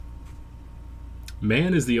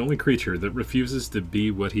Man is the only creature that refuses to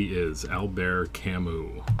be what he is. Albert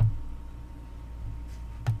Camus.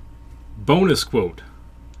 Bonus quote.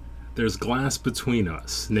 There's glass between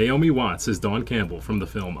us. Naomi Watts is Dawn Campbell from the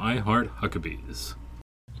film I Heart Huckabees.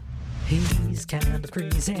 He's kind of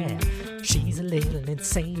crazy, she's a little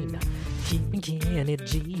insane. Keeping Kenny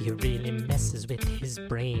G really messes with his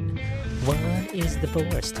brain. One is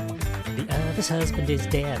divorced, the other's husband is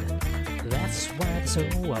dead. That's why they're so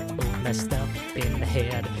both messed up in the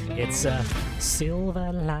head. It's a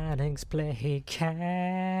Silver Linings Playcast.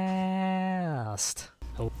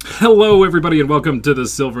 Hello, everybody, and welcome to the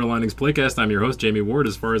Silver Linings Playcast. I'm your host, Jamie Ward.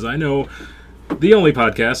 As far as I know, the only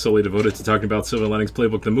podcast solely devoted to talking about Silver Linings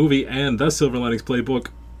Playbook, the movie, and the Silver Linings Playbook,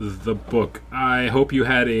 the book. I hope you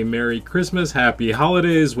had a Merry Christmas, Happy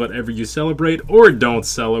Holidays, whatever you celebrate or don't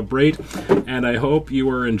celebrate, and I hope you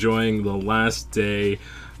are enjoying the last day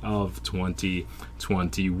of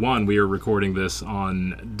 2021. We are recording this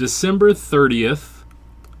on December 30th,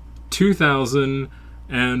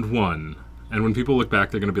 2001. And when people look back,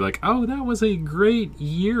 they're going to be like, oh, that was a great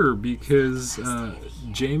year because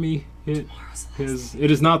Jamie hit his... It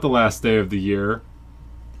is not the last day of the year.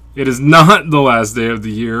 It is not the last day of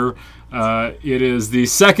the year. It is the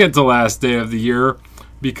second to last day of the year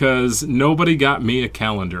because nobody got me a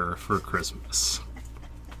calendar for Christmas.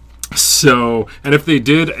 So, and if they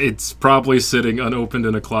did, it's probably sitting unopened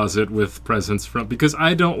in a closet with presents from... Because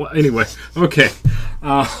I don't... Anyway, okay.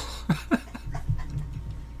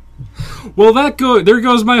 Well, there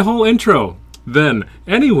goes my whole intro then.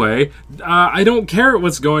 Anyway, I don't care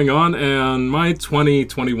what's going on, and my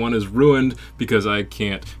 2021 is ruined because I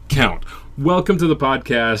can't count. Welcome to the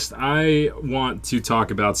podcast. I want to talk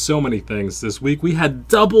about so many things this week. We had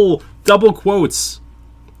double quotes.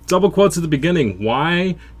 Double quotes at the beginning.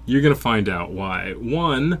 Why? You're going to find out why.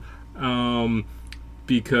 One,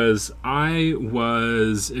 because I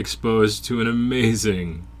was exposed to an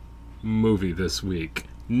amazing movie this week.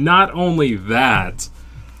 Not only that,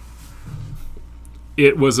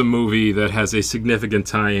 it was a movie that has a significant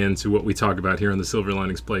tie-in to what we talk about here on the Silver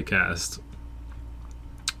Linings Playcast.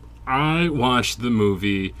 I watched the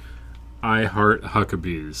movie I Heart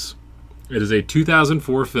Huckabees. It is a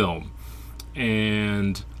 2004 film,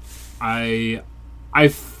 and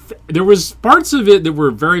there was parts of it that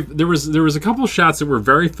were there was a couple shots that were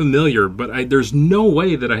very familiar, but there's no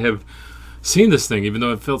way that I have seen this thing, even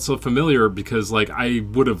though it felt so familiar, because I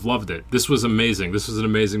would have loved it. This was amazing. This was an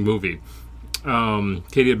amazing movie.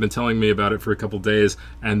 Katie had been telling me about it for a couple days,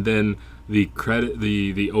 and then the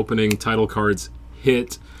opening title cards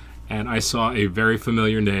hit, and I saw a very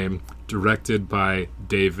familiar name, directed by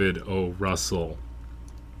David O. Russell.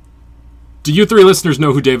 Do you three listeners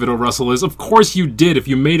know who David O. Russell is? Of course you did. If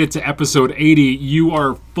you made it to episode 80, you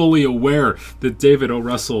are fully aware that David O.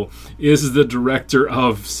 Russell is the director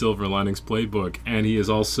of Silver Linings Playbook, and he is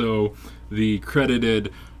also the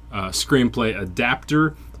credited screenplay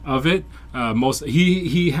adapter of it.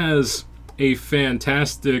 He has a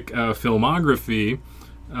fantastic filmography.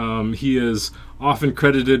 He is often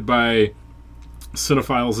credited by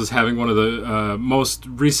cinephiles as having one of the most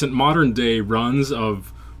recent modern-day runs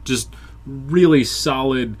of just really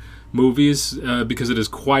solid movies, because it is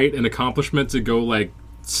quite an accomplishment to go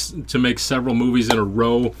to make several movies in a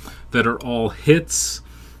row that are all hits.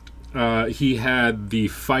 He had The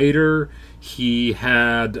Fighter, he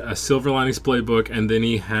had a Silver Linings Playbook, and then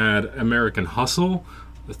he had American Hustle,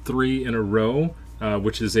 3 in a row,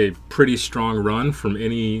 which is a pretty strong run from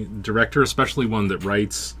any director, especially one that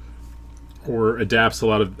writes or adapts a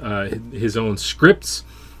lot of his own screenplays.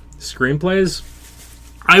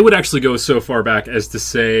 I would actually go so far back as to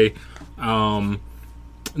say, now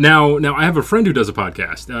I have a friend who does a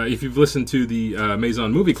podcast. If you've listened to the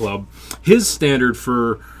Maison Movie Club, his standard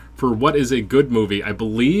for what is a good movie, I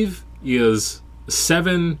believe, is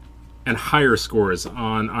 7 and higher scores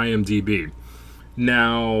on IMDb.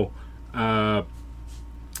 Now,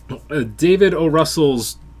 David O.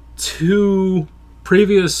 Russell's 2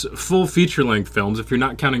 previous full feature-length films, if you're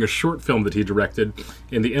not counting a short film that he directed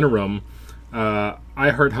in the interim, I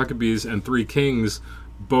Heart Huckabees and Three Kings,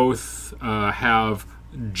 both have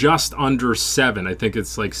just under 7. I think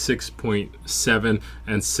it's 6.7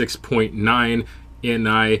 and 6.9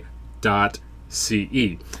 NI.CE.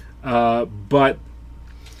 But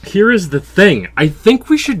here is the thing. I think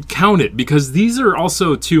we should count it, because these are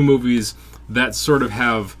also 2 movies that sort of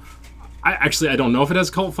have... I don't know if it has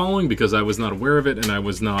cult following, because I was not aware of it, and I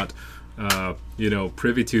was not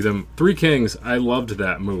privy to them. Three Kings, I loved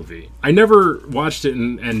that movie. I never watched it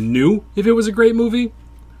and knew if it was a great movie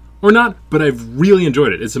or not, but I've really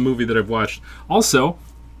enjoyed it. It's a movie that I've watched. Also,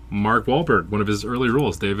 Mark Wahlberg, one of his early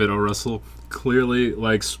roles. David O. Russell clearly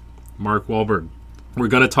likes Mark Wahlberg. We're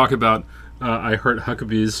going to talk about I Heart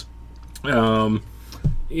Huckabees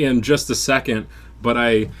in just a second, but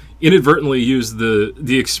I inadvertently used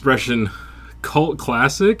the expression cult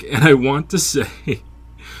classic, and I want to say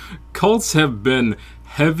cults have been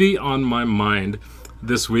heavy on my mind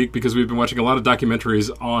this week because we've been watching a lot of documentaries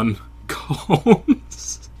on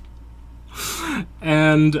cults.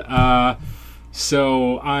 And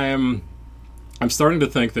so I'm starting to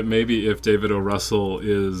think that maybe if David O. Russell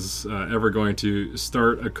is ever going to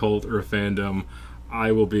start a cult or a fandom,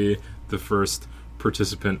 I will be the first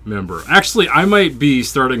participant member. Actually, I might be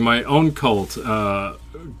starting my own cult,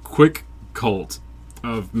 Quick Cult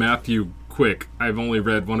of Matthew Quick. I've only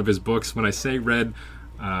read one of his books. When I say read,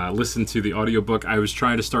 listened to the audiobook. I was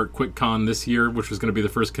trying to start QuickCon this year, which was going to be the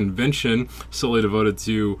first convention solely devoted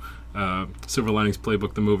to Silver Linings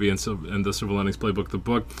Playbook, the movie, and the Silver Linings Playbook, the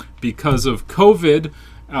book. Because of COVID,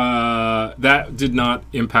 that did not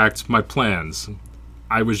impact my plans.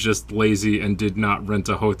 I was just lazy and did not rent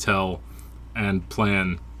a hotel and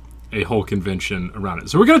plan a whole convention around it.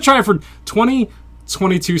 So we're going to try it for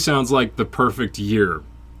 2022. Sounds like the perfect year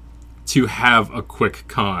to have a quick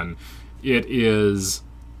con. It is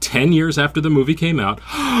 10 years after the movie came out.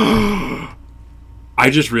 I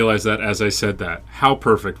just realized that as I said that. How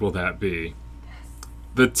perfect will that be?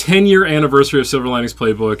 The 10-year anniversary of Silver Linings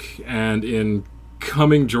Playbook, and in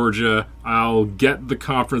Cumming, Georgia, I'll get the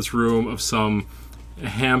conference room of some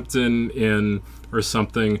Hampton Inn or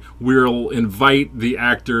something. We'll invite the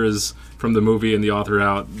actors from the movie and the author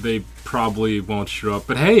out. They probably won't show up,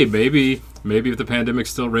 but hey, maybe if the pandemic's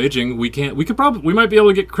still raging, we might be able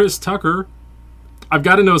to get Chris Tucker. I've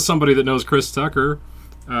got to know somebody that knows Chris Tucker,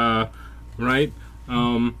 right?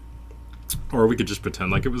 Or we could just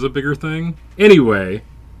pretend like it was a bigger thing. Anyway,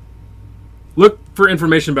 look for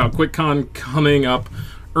information about QuickCon coming up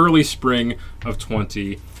early spring of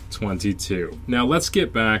 2022. Now let's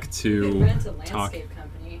get back to rent a landscape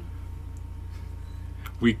company.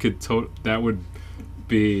 We could that would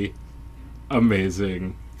be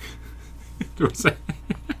amazing.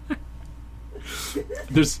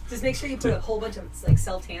 Just make sure you put a whole bunch of like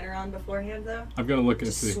self tanner on beforehand, though. I'm gonna look and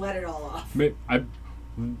just see. Sweat it all off.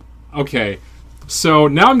 Okay, so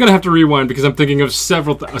now I'm gonna have to rewind because I'm thinking of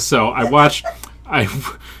several. So I watched. I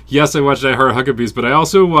watched I Heart Huckabees, but I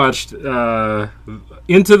also watched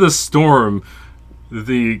Into the Storm,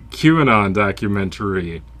 the QAnon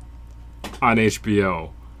documentary on HBO.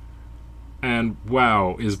 And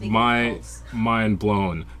wow, is my mind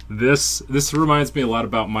blown. This reminds me a lot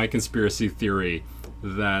about my conspiracy theory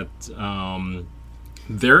that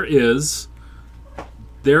there is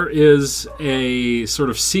a sort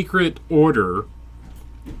of secret order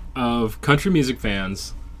of country music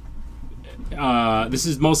fans. This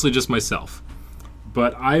is mostly just myself,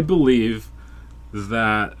 but I believe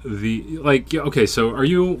that okay, so are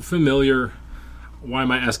you familiar? Why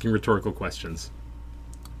am I asking rhetorical questions?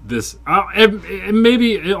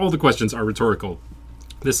 Maybe all the questions are rhetorical.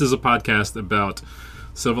 This is a podcast about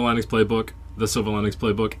Silver Linings Playbook, the Silver Linings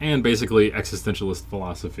Playbook, and basically existentialist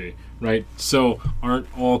philosophy, right? So aren't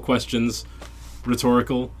all questions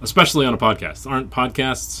rhetorical, especially on a podcast? Aren't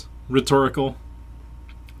podcasts rhetorical?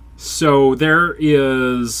 So there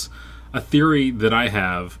is a theory that I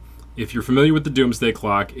have. If you're familiar with the Doomsday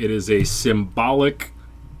Clock, it is a symbolic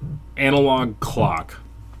analog clock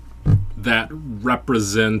that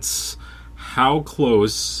represents how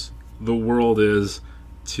close the world is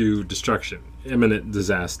to destruction, imminent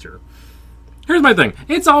disaster. Here's my thing.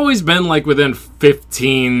 It's always been like within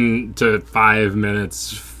 15 to 5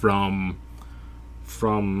 minutes from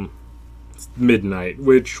midnight,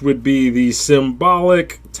 which would be the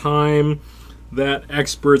symbolic time that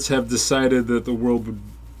experts have decided that the world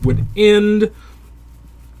would end.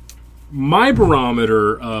 My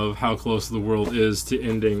barometer of how close the world is to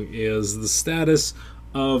ending is the status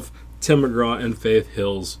of Tim McGraw and Faith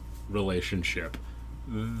Hill's relationship.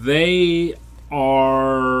 They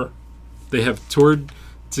have toured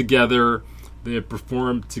together. They have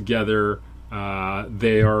performed together.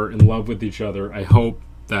 They are in love with each other. I hope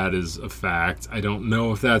that is a fact. I don't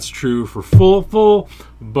know if that's true for full,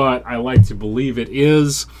 but I like to believe it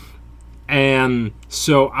is. And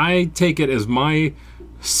so I take it as my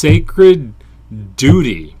sacred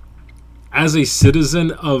duty as a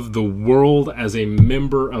citizen of the world, as a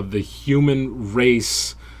member of the human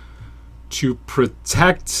race, to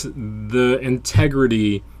protect the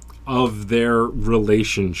integrity of their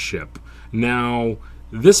relationship. Now,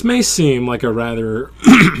 this may seem like a rather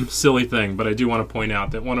silly thing, but I do want to point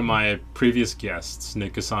out that one of my previous guests,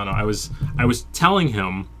 Nick Cassano, I was telling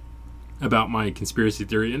him about my conspiracy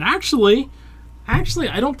theory. And actually, I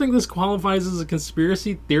don't think this qualifies as a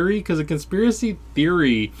conspiracy theory, because a conspiracy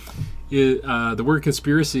theory, the word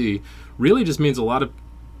conspiracy really just means a lot of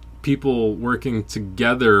people working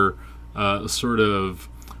together, behind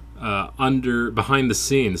the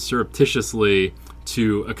scenes, surreptitiously,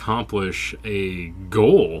 to accomplish a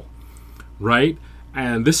goal, right?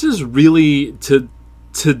 And this is really, to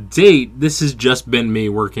date, this has just been me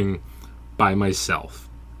working by myself.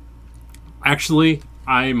 Actually,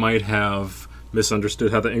 I might have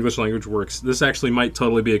misunderstood how the English language works. This actually might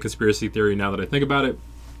totally be a conspiracy theory now that I think about it,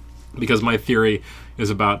 because my theory is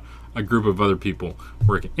about a group of other people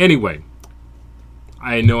working. Anyway,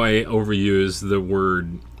 I know I overuse the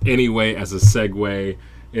word anyway as a segue.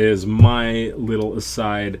 It is my little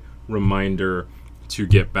aside reminder to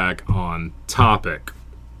get back on topic.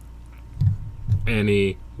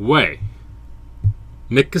 Anyway,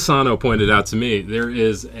 Nick Casano pointed out to me there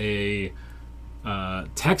is a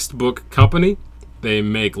textbook company. They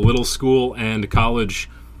make little school and college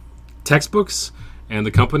textbooks, and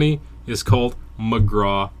the company is called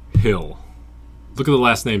McGraw-Hill. Look at the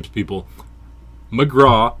last names, people.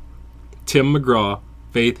 McGraw, Tim McGraw,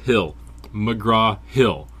 Faith Hill.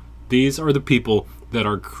 McGraw-Hill. These are the people that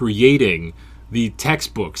are creating the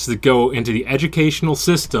textbooks that go into the educational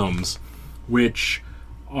systems, which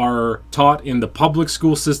are taught in the public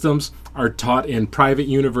school systems, are taught in private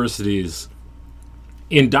universities,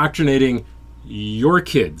 indoctrinating your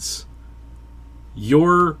kids,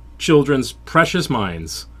 your children's precious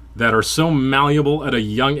minds that are so malleable at a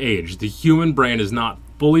young age. The human brain is not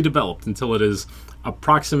fully developed until it is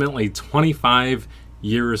approximately 25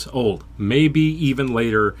 years old, maybe even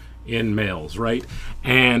later in males, right?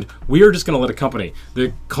 And we are just going to let a company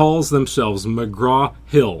that calls themselves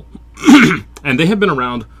McGraw-Hill, and they have been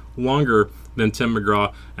around longer than Tim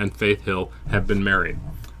McGraw and Faith Hill have been married,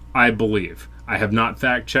 I believe. I have not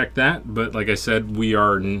fact-checked that, but like I said, we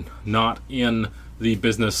are not in the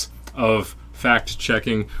business of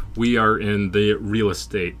fact-checking. We are in the real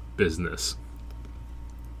estate business.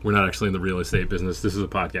 We're not actually in the real estate business. This is a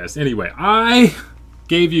podcast. Anyway, I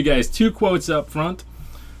gave you guys 2 quotes up front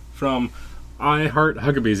from I Heart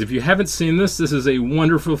Huckabees. If you haven't seen this is a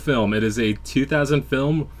wonderful film. It is a 2000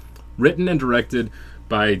 film written and directed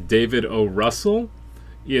by David O. Russell.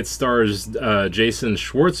 It stars Jason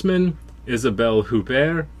Schwartzman, Isabelle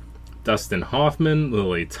Huppert, Dustin Hoffman,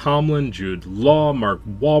 Lily Tomlin, Jude Law, Mark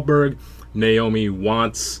Wahlberg, Naomi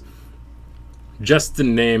Watts, just to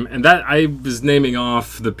name, and that I was naming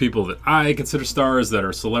off the people that I consider stars, that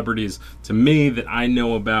are celebrities to me, that I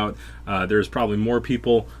know about. There's probably more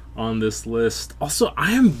people on this list. Also,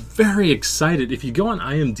 I am very excited. If you go on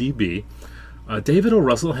IMDb, David O.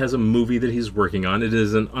 Russell has a movie that he's working on. It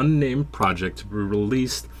is an unnamed project to be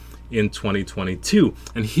released in 2022.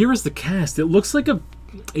 And here is the cast. It looks like a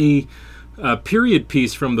period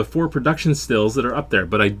piece from the 4 production stills that are up there,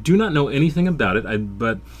 but I do not know anything about it.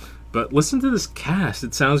 But listen to this cast.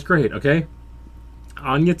 It sounds great, okay?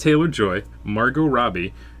 Anya Taylor-Joy, Margot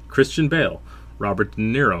Robbie, Christian Bale, Robert De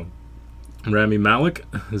Niro, Rami Malek,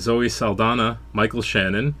 Zoe Saldana, Michael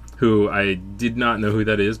Shannon, who I did not know who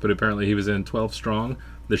that is, but apparently he was in 12 Strong,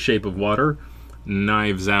 The Shape of Water,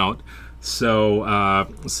 Knives Out. So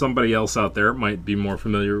somebody else out there might be more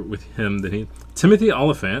familiar with him than he. Timothy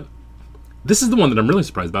Olyphant. This is the one that I'm really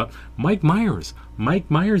surprised about. Mike Myers. Mike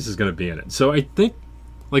Myers is going to be in it. So I think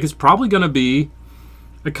it's probably going to be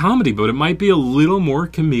a comedy, but it might be a little more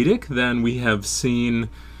comedic than we have seen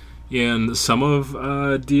in some of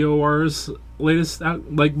DOR's latest,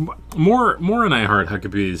 more in I Heart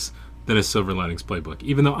Huckabees than a Silver Linings Playbook,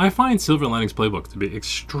 even though I find Silver Linings Playbook to be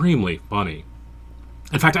extremely funny.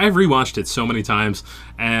 In fact, I've rewatched it so many times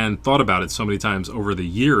and thought about it so many times over the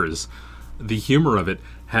years. The humor of it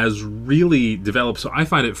has really developed, so I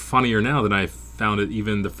find it funnier now than I found it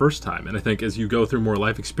even the first time. And I think as you go through more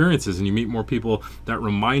life experiences and you meet more people that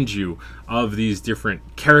remind you of these different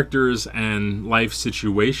characters and life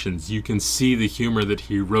situations, you can see the humor that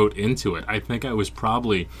he wrote into it. I think I was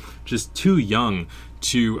probably just too young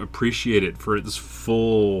to appreciate it for its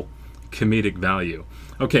full comedic value.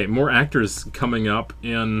 Okay, more actors coming up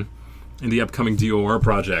in the upcoming DOR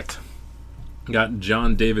project. Got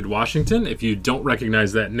John David Washington. If you don't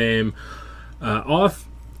recognize that name off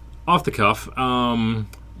the cuff,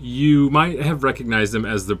 you might have recognized him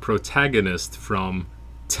as the protagonist from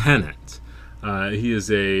Tenet. He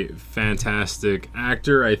is a fantastic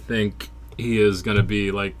actor. I think he is going to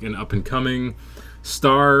be like an up-and-coming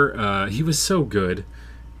star. He was so good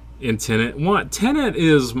in Tenet. Tenet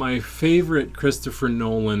is my favorite Christopher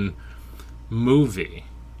Nolan movie.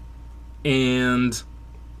 And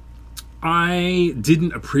I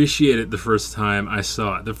didn't appreciate it the first time I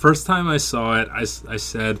saw it. The first time I saw it, I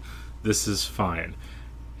said, this is fine.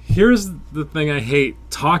 Here's the thing I hate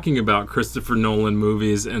talking about Christopher Nolan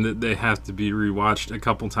movies, and that they have to be rewatched a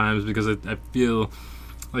couple times, because I feel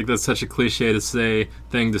like that's such a cliche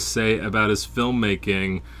thing to say about his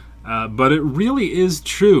filmmaking. But it really is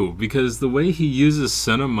true, because the way he uses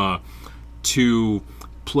cinema to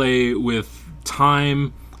play with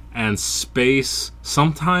time and space,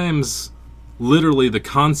 sometimes literally the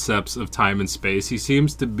concepts of time and space. He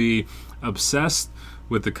seems to be obsessed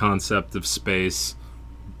with the concept of space.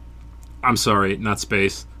 I'm sorry, not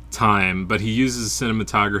space, time. But he uses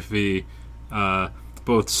cinematography,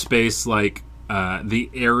 both space, like the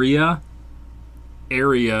area,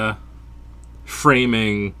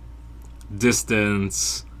 framing,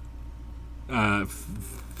 distance,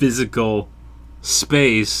 physical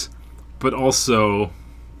space, but also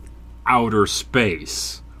outer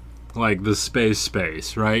space, like the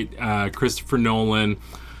space, right? Christopher Nolan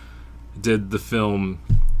did the film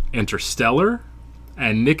Interstellar,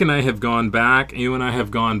 and Nick and I have gone back, you and I have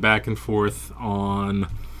gone back and forth on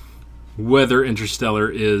whether Interstellar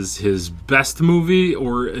is his best movie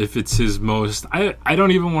or if it's his most, I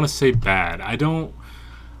don't even want to say bad. I don't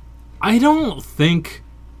think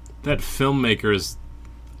that filmmakers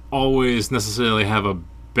always necessarily have a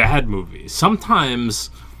bad movie. Sometimes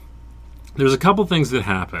there's a couple things that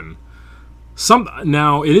happen.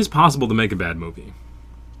 Now, it is possible to make a bad movie.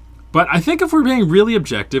 But I think if we're being really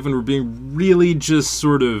objective and we're being really just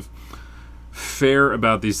sort of fair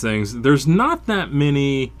about these things, there's not that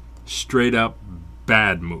many straight up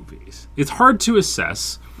bad movies. It's hard to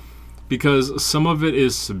assess because some of it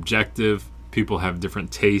is subjective. People have different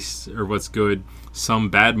tastes or what's good. Some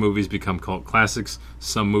bad movies become cult classics.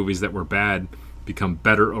 Some movies that were bad become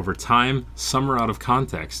better over time. Some are out of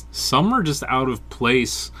context. Some are just out of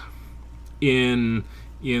place in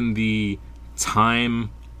the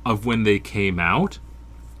time of when they came out.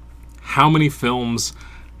 How many films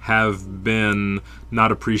have been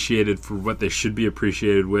not appreciated for what they should be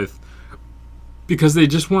appreciated with because they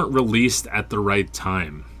just weren't released at the right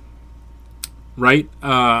time, right?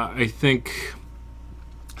 I think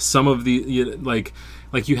some of the, like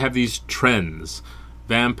you have these trends.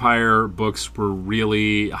 Vampire books were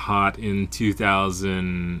really hot in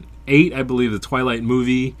 2008. I believe the Twilight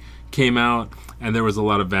movie came out, and there was a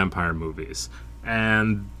lot of vampire movies.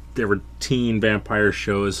 And there were teen vampire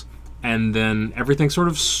shows, and then everything sort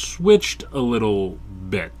of switched a little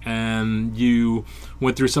bit, and you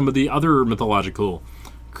went through some of the other mythological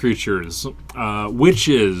creatures.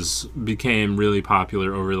 Witches became really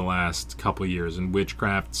popular over the last couple years, and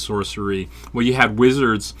witchcraft, sorcery. Well, you had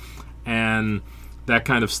wizards and that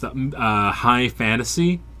kind of stuff. High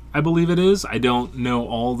fantasy, I believe it is. I don't know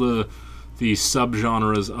all the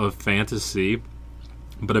subgenres of fantasy,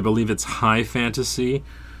 but I believe it's high fantasy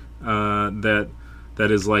that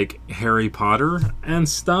is like Harry Potter and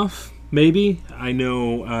stuff, maybe. I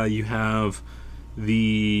know you have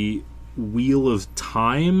the Wheel of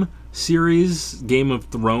Time series, Game of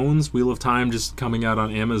Thrones, Wheel of Time, just coming out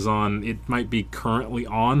on Amazon. It might be currently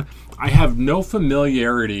on. I have no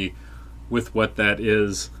familiarity with what that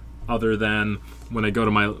is, other than when I go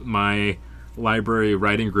to my library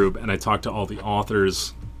writing group and I talk to all the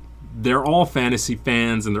authors. They're all fantasy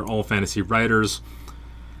fans and they're all fantasy writers.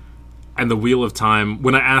 And the Wheel of Time,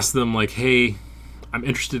 when I ask them, like, hey, I'm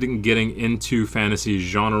interested in getting into fantasy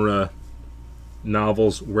genre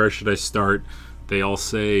novels, where should I start? They all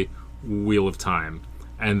say Wheel of Time.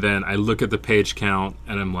 And then I look at the page count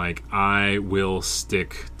and I'm like, I will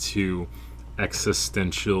stick to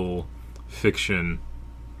existential fiction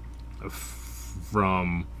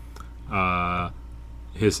from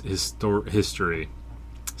history,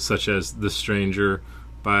 such as The Stranger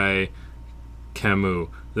by Camus,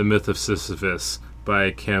 The Myth of Sisyphus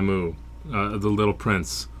by Camus, The Little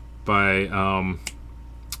Prince by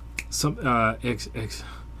his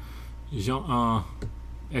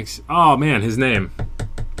name,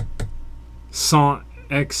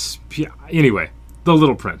 anyway, The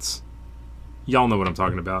Little Prince. Y'all know what I'm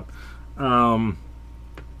talking about.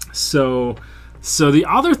 So the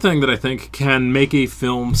other thing that I think can make a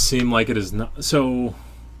film seem like it is not so.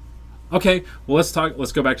 Okay, well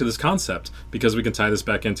let's go back to this concept, because we can tie this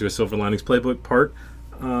back into a Silver Linings Playbook part.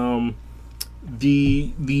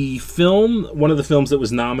 The film, one of the films that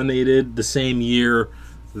was nominated the same year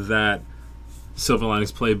that Silver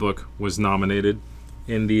Linings Playbook was nominated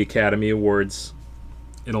in the Academy Awards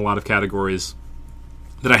in a lot of categories,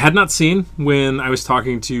 that I had not seen when I was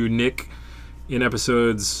talking to Nick in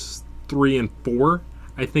episodes 3 and 4,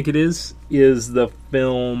 I think it is the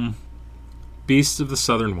film Beasts of the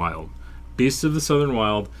Southern Wild. Beasts of the Southern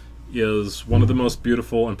Wild is one of the most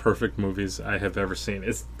beautiful and perfect movies I have ever seen.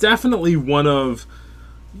 It's definitely one of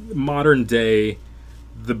modern day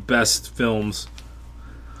the best films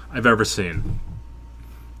I've ever seen.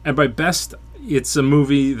 And by best, it's a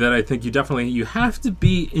movie that I think you have to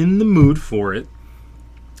be in the mood for it.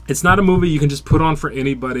 It's not a movie you can just put on for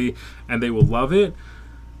anybody and they will love it,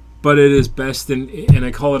 but it is best and I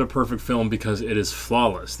call it a perfect film because it is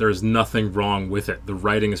flawless. There is nothing wrong with it. The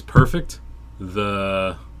writing is perfect.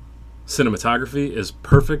 The cinematography is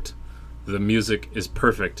perfect. The music is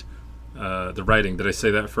perfect. The writing, did I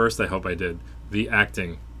say that first? I hope I did. The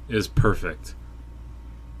acting is perfect.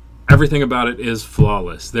 Everything about it is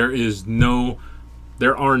flawless. There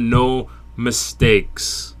are no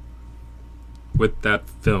mistakes with that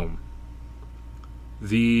film.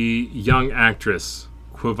 The young actress,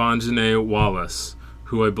 Quvenzhané Wallis,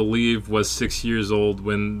 who I believe was 6 years old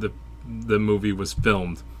when the movie was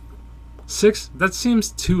filmed. 6? That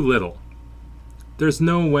seems too little. There's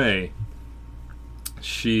no way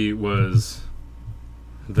she was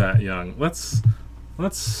that young. Let's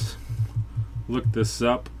look this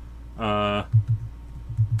up. How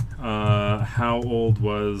old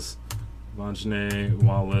was Quvenzhané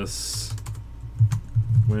Wallis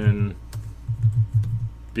when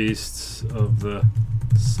Beasts of the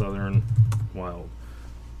Southern Wild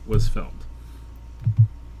was filmed?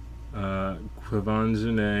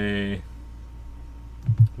 Quvenzhané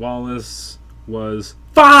Wallis was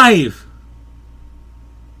 5!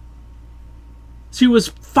 She was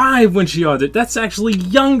 5 when she auditioned. That's actually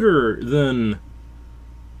younger than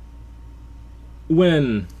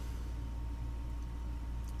when...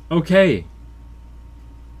 Okay.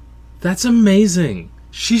 That's amazing.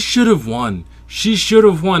 She should have won. She should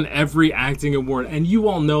have won every acting award. And you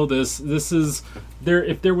all know this. This is...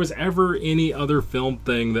 If there was ever any other film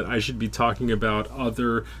thing that I should be talking about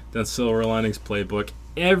other than Silver Linings Playbook,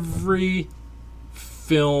 every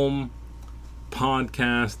film,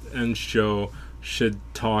 podcast, and show should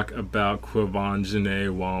talk about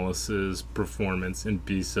Quvenzhané Wallis's performance in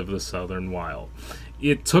Beasts of the Southern Wild.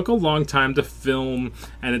 It took a long time to film,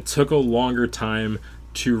 and it took a longer time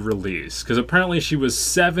to release. Because apparently she was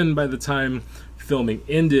 7 by the time filming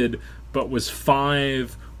ended, but was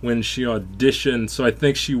 5 when she auditioned. So I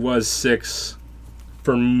think she was 6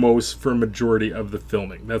 for majority of the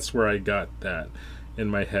filming. That's where I got that in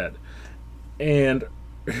my head. And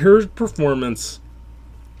her performance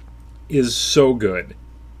is so good.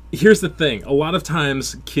 Here's the thing. A lot of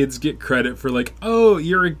times kids get credit for like, oh,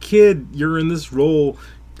 you're a kid, you're in this role,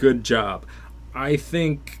 good job. I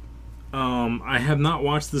think I have not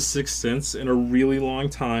watched The Sixth Sense in a really long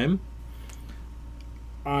time.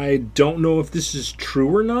 I don't know if this is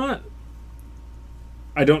true or not.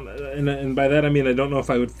 I don't, and by that I mean I don't know if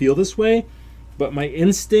I would feel this way, but my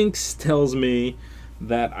instincts tells me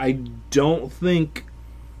that I don't think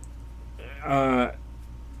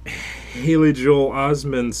Haley Joel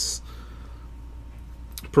Osment's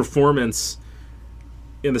performance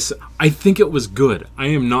in this, I think it was good. I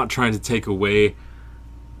am not trying to take away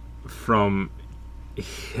from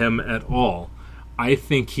him at all. I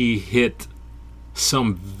think he hit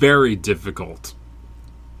some very difficult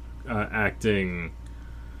acting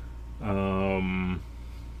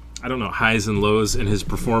I don't know, highs and lows in his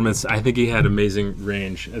performance. I think he had amazing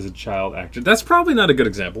range as a child actor. That's probably not a good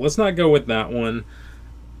example. Let's not go with that one.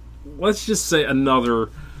 Let's just say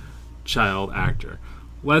another child actor.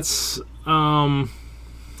 Let's go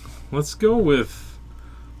with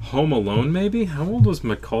Home Alone, maybe? How old was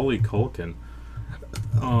Macaulay Culkin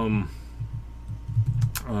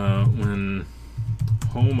when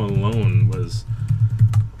Home Alone was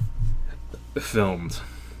filmed?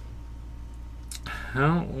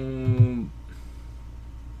 How old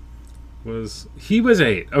was... He was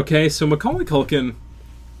 8. Okay, so Macaulay Culkin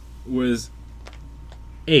was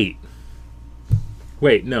 8.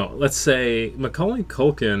 Wait, no. Let's say Macaulay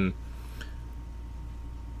Culkin...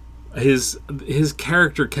 His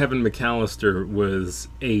character, Kevin McAllister, was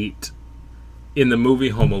 8 in the movie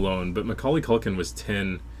Home Alone, but Macaulay Culkin was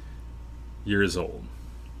 10 years old.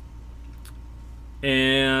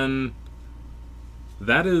 And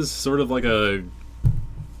that is sort of like a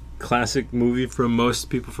classic movie from most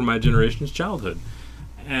people from my generation's childhood.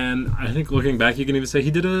 And I think looking back, you can even say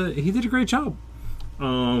he did a great job.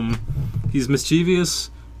 He's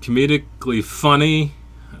mischievous, comedically funny,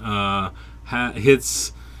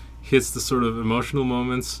 hits the sort of emotional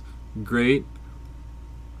moments great.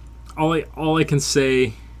 All I can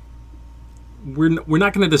say, we're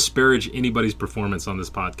not going to disparage anybody's performance on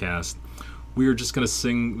this podcast. We are just going to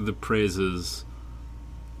sing the praises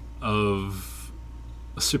of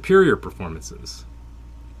superior performances.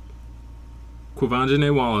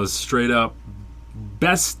 Quvenzhané Wallis, straight up,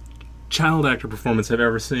 best child actor performance I've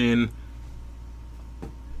ever seen.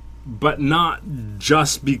 But not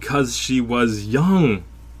just because she was young.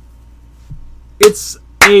 It's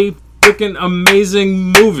a freaking amazing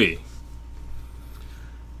movie.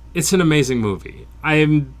 It's an amazing movie.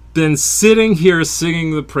 I've been sitting here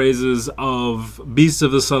singing the praises of Beasts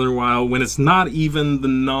of the Southern Wild when it's not even the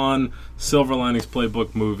non-Silver Linings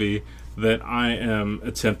Playbook movie that I am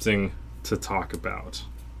attempting to talk about.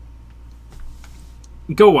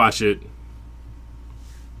 Go watch it.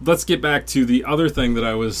 Let's get back to the other thing that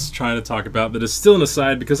I was trying to talk about that is still an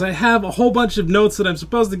aside, because I have a whole bunch of notes that I'm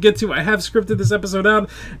supposed to get to. I have scripted this episode out,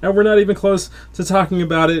 and we're not even close to talking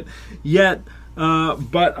about it yet.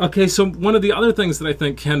 But, okay, so one of the other things that I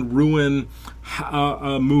think can ruin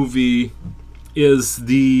a movie is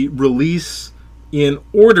the release in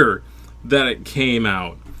order that it came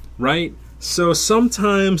out, right? So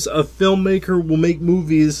sometimes a filmmaker will make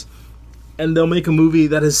movies, and they'll make a movie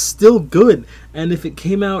that is still good. And if it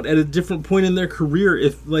came out at a different point in their career,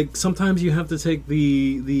 if, like, sometimes you have to take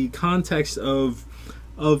the context of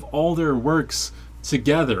all their works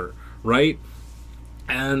together, right?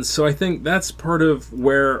 And so I think that's part of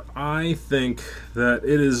where I think that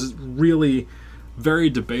it is really very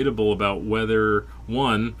debatable about whether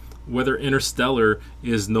Interstellar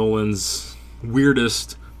is Nolan's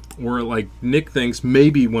weirdest, or, like, Nick thinks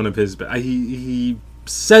maybe one of his best. He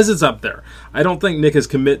says it's up there. I don't think Nick has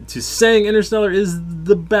committed to saying Interstellar is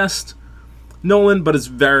the best Nolan, but it's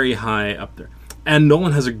very high up there. And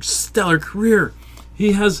Nolan has a stellar career.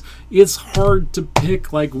 It's hard to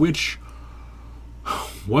pick, like,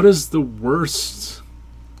 what is the worst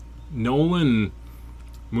Nolan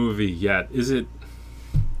movie yet? Is it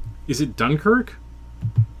Dunkirk?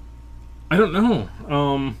 I don't know.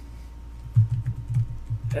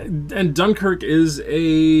 And Dunkirk is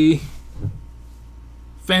a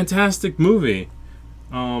fantastic movie.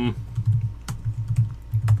 I'm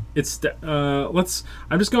just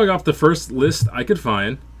going off the first list I could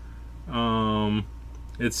find.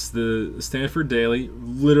 It's the Stanford Daily.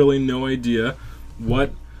 Literally no idea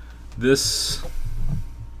what this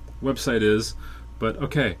website is, but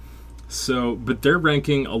okay. But they're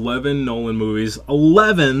ranking 11 Nolan movies,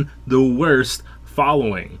 11 the worst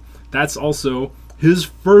following. That's also his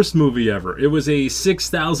first movie ever. It was a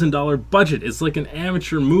 $6,000 budget. It's like an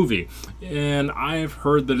amateur movie. And I've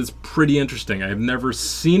heard that it's pretty interesting. I've never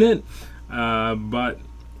seen it, but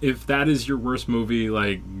if that is your worst movie,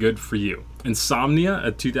 like, good for you. Insomnia,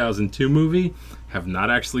 a 2002 movie, have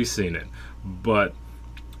not actually seen it. But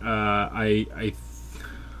I'm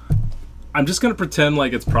just going to pretend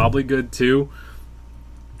like it's probably good too.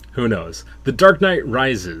 Who knows? The Dark Knight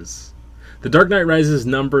Rises. The Dark Knight Rises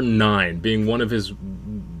number 9, being one of his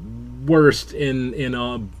worst in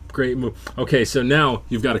a great movie. Okay, so now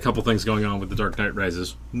you've got a couple things going on with The Dark Knight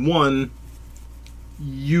Rises. One,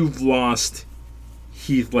 you've lost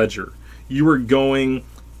Heath Ledger. You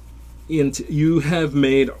have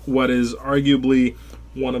made what is arguably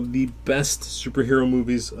one of the best superhero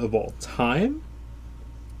movies of all time.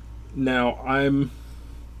 Now, I'm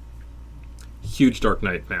a huge Dark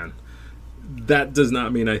Knight fan. That does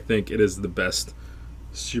not mean I think it is the best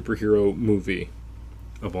superhero movie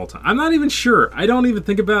of all time. I'm not even sure. I don't even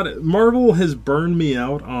think about it. Marvel has burned me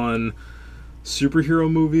out on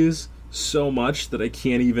superhero movies so much that I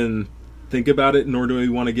can't even think about it, nor do I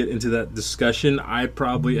want to get into that discussion. I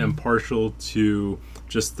probably am partial to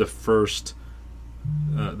just the first,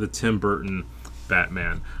 the Tim Burton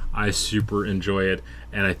Batman. I super enjoy it,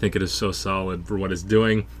 and I think it is so solid for what it's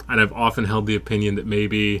doing. And I've often held the opinion that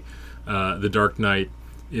maybe The Dark Knight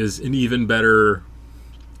is an even better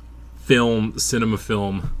cinema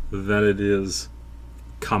film, than it is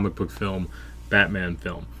comic book film, Batman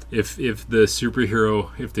film. If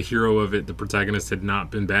the hero of it, the protagonist, had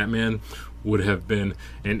not been Batman, would have been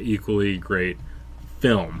an equally great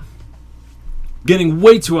film. Getting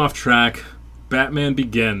way too off track, Batman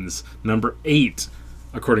Begins, number 8,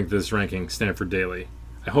 according to this ranking, Stanford Daily.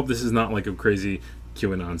 I hope this is not like a crazy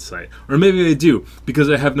QAnon site. Or maybe they do, because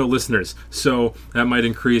I have no listeners. So that might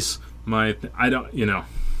increase my...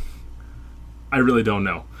 I really don't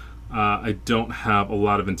know. I don't have a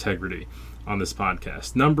lot of integrity on this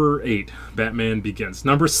podcast. Number 8, Batman Begins.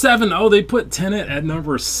 Number 7, they put Tenet at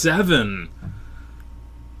number 7.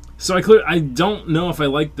 So I don't know if I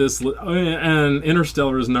like this. And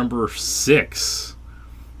Interstellar is number 6.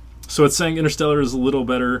 So it's saying Interstellar is a little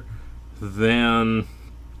better than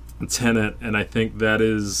Tenet, and I think that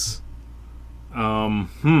is...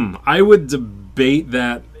 I would debate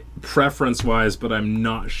that preference-wise, but I'm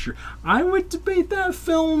not sure. I would debate that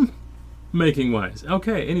film Making wise.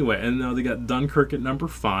 Okay, anyway, and now they got Dunkirk at number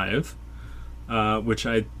 5, which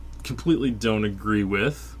I completely don't agree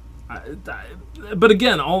with. But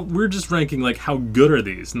again, we're just ranking like how good are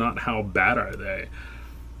these, not how bad are they.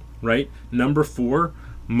 Right? Number 4,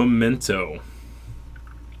 Memento,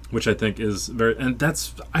 which I think is very, and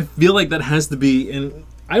I feel like that has to be in.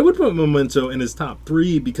 I would put Memento in his top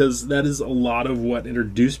 3 because that is a lot of what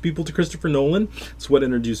introduced people to Christopher Nolan. It's what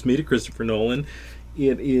introduced me to Christopher Nolan.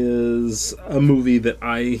 It is a movie that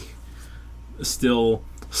I still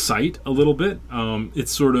cite a little bit. It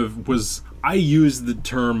sort of was, I used the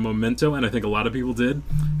term memento, and I think a lot of people did,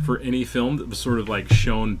 for any film that was sort of like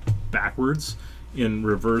shown backwards in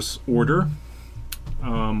reverse order.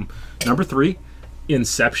 Number 3,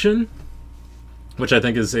 Inception, which I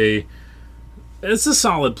think is it's a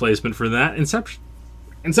solid placement for that.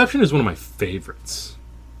 Inception is one of my favorites.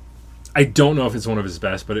 I don't know if it's one of his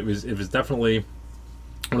best, but it was definitely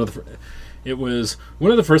it was one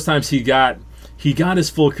of the first times he got his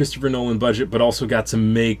full Christopher Nolan budget, but also got to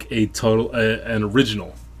make an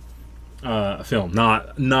original film,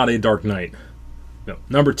 not a Dark Knight. No.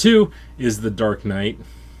 Number 2 is The Dark Knight,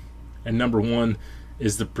 and number 1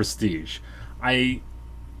 is The Prestige.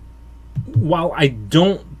 While I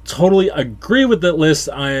don't totally agree with that list,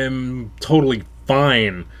 I'm totally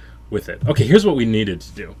fine with it. Okay, here's what we needed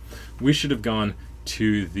to do. We should have gone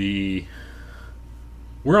to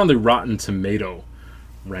we're on the Rotten Tomato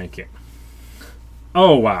ranking.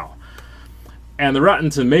 Oh, wow. And the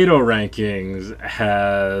Rotten Tomato rankings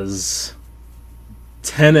has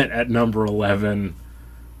Tenet at number 11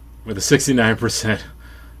 with a 69%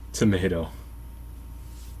 tomato.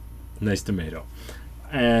 Nice tomato.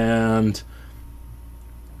 And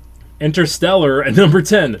Interstellar at number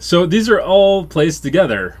 10. So these are all placed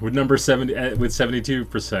together with number 70 with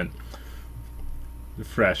 72%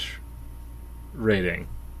 fresh rating.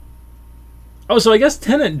 Oh, so I guess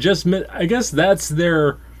Tenet I guess that's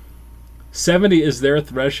their 70 is their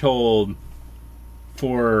threshold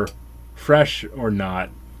for fresh or not.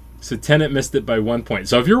 So Tenet missed it by 1 point.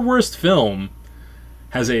 So if your worst film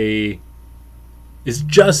is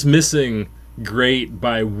just missing great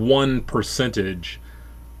by 1%,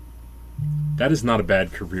 that is not a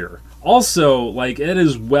bad career. Also, like, it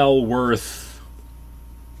is well worth.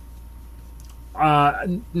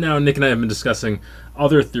 Now, Nick and I have been discussing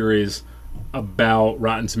other theories about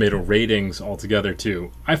Rotten Tomato ratings altogether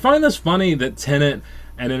too. I find this funny that Tenet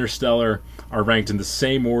and Interstellar are ranked in the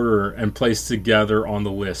same order and placed together on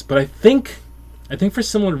the list, but I think for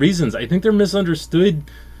similar reasons. I think they're misunderstood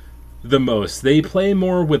the most. They play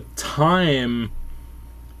more with time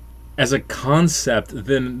as a concept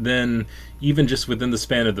than even just within the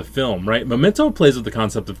span of the film, right? Memento plays with the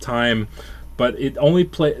concept of time, but it's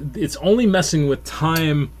only messing with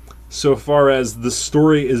time so far as the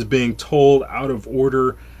story is being told out of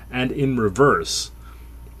order and in reverse.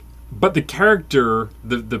 But the character,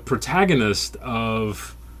 the protagonist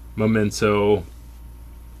of Memento,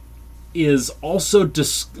 is also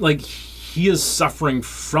he is suffering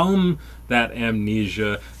from that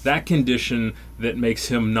amnesia, that condition that makes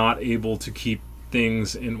him not able to keep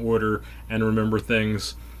things in order and remember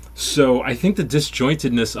things. So I think the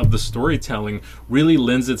disjointedness of the storytelling really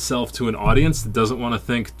lends itself to an audience that doesn't want to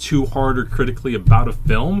think too hard or critically about a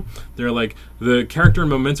film. They're like, the character in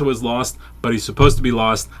Memento is lost, but he's supposed to be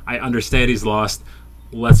lost. I understand he's lost.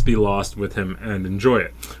 Let's be lost with him and enjoy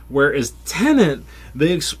it. Whereas Tenet,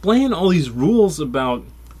 they explain all these rules about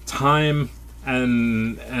time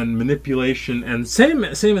and manipulation, and same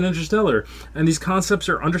in Interstellar. And these concepts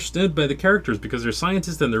are understood by the characters because they're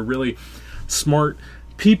scientists and they're really smart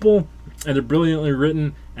people and they're brilliantly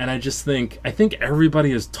written. And I think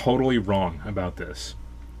everybody is totally wrong about this.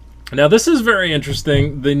 Now, this is very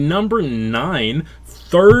interesting. The number 9,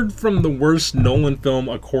 third from the worst Nolan film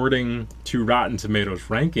according to Rotten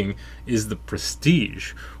Tomatoes ranking, is The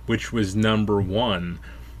Prestige, which was number 1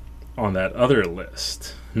 on that other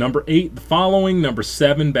list. Number 8, The Following. Number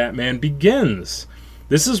 7, Batman Begins.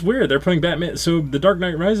 This is weird. They're putting Batman, so The Dark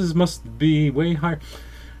Knight Rises must be way higher.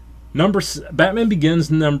 Batman Begins,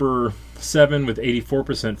 number 7 with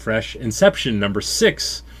 84% fresh. Inception, number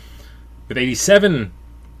 6 with 87%.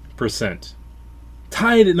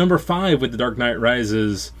 Tied at number 5 with The Dark Knight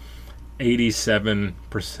Rises, 87%.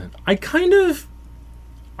 I kind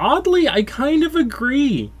of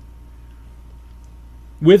agree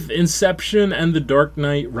with Inception and The Dark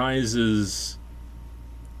Knight Rises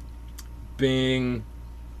being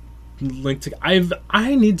linked to.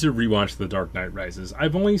 I need to rewatch The Dark Knight Rises.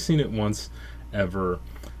 I've only seen it once ever.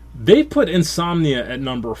 They put Insomnia at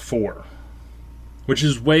number 4, which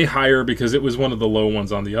is way higher because it was one of the low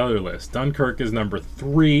ones on the other list. Dunkirk is number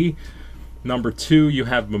 3 Number 2, you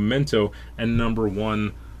have Memento. And number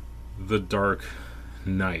 1, The Dark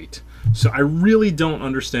Knight. So I really don't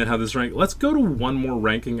understand how this rank. Let's go to one more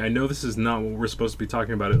ranking. I know this is not what we're supposed to be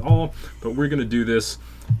talking about at all, but we're going to do this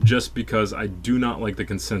just because I do not like the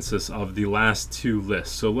consensus of the last 2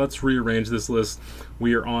 lists. So let's rearrange this list.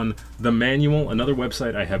 We are on The Manual, another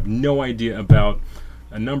website I have no idea about.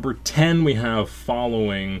 Number 10, we have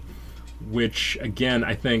Following, which, again,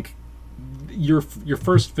 I think your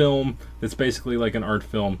first film that's basically like an art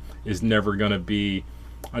film is never going to be...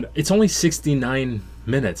 It's only 69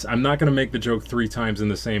 minutes. I'm not going to make the joke 3 times in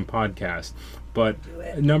the same podcast. But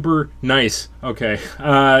number 9 is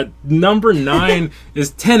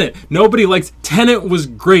Tenet. Nobody likes Tenet. Was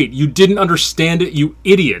great. You didn't understand it, you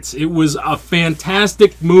idiots. It was a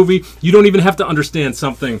fantastic movie. You don't even have to understand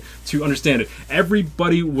something to understand it.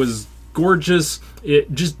 Everybody was gorgeous.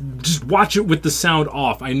 It just watch it with the sound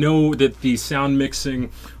off. I know that the sound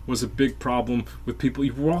mixing was a big problem with people.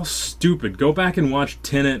 You were all stupid. Go back and watch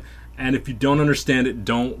Tenet, and if you don't understand it,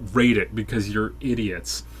 don't rate it because you're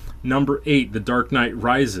idiots. Number 8, The Dark Knight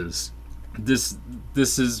Rises. This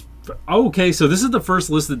is okay. So this is the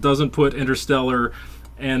first list that doesn't put Interstellar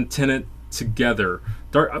and Tenet together.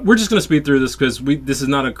 We're just going to speed through this because this is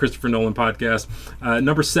not a Christopher Nolan podcast.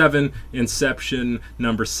 Number 7, Inception.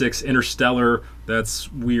 Number 6, Interstellar.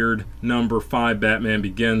 That's weird. Number 5, Batman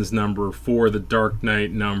Begins. Number 4, The Dark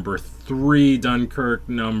Knight. Number 3, Dunkirk.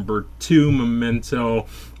 Number 2, Memento.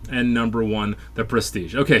 And number 1, The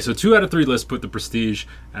Prestige. Okay, so 2 out of 3 lists put The Prestige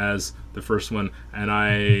as the first one. And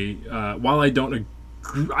while I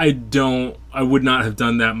would not have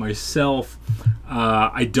done that myself.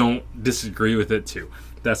 I don't disagree with it too.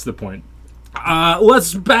 That's the point.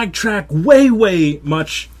 Let's backtrack way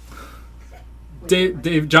much.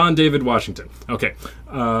 John David Washington. Okay.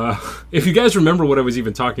 If you guys remember what I was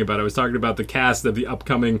even talking about, I was talking about the cast of the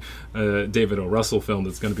upcoming David O. Russell film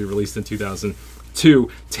that's going to be released in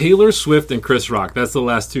 2002. Taylor Swift and Chris Rock. That's the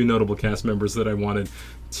last 2 notable cast members that I wanted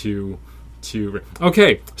to.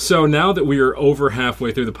 Okay, so now that we are over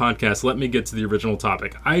halfway through the podcast, let me get to the original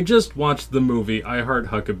topic. I just watched the movie I Heart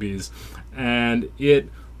Huckabees, and it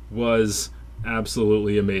was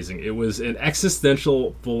absolutely amazing. It was an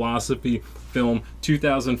existential philosophy film,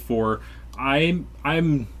 2004. I'm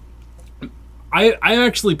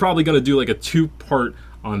actually probably going to do like a 2-part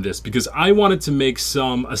on this because I wanted to make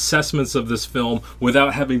some assessments of this film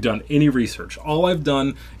without having done any research. All I've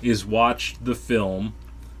done is watch the film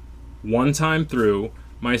one time through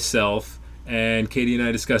myself, and Katie and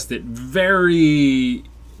I discussed it very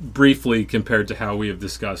briefly compared to how we have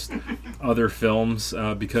discussed other films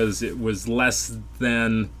because it was less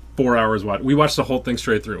than 4 hours. We watched the whole thing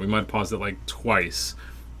straight through. We might have paused it like twice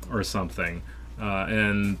or something,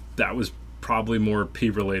 and that was probably more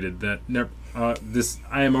P-related. I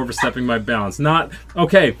am overstepping my bounds. Not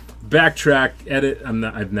okay. Backtrack. Edit.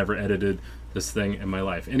 I've never edited this thing in my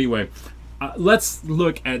life. Anyway. Let's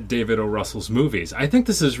look at David O. Russell's movies. I think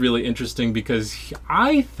this is really interesting because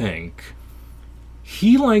I think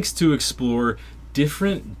he likes to explore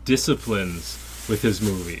different disciplines with his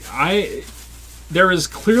movie. There is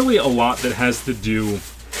clearly a lot that has to do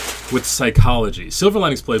with psychology. Silver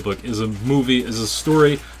Linings Playbook is a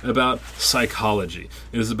story about psychology.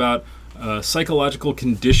 It is about psychological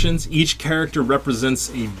conditions. Each character represents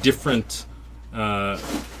a different,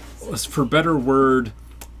 for better word,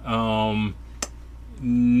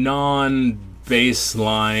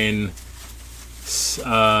 non-baseline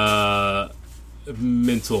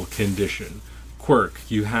mental condition, quirk.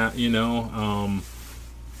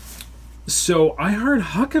 So I Heart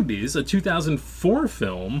Huckabees, a 2004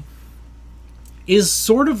 film, is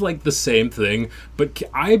sort of like the same thing, but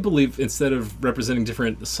I believe instead of representing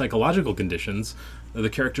different psychological conditions, the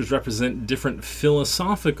characters represent different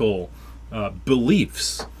philosophical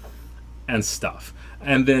beliefs and stuff.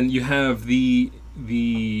 And then you have the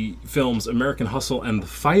films American Hustle and The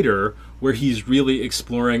Fighter, where he's really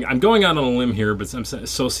exploring, I'm going out on a limb here, but I'm saying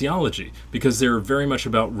sociology, because they're very much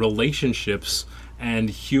about relationships and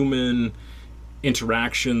human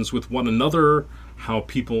interactions with one another, how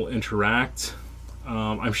people interact.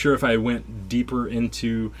 I'm sure if I went deeper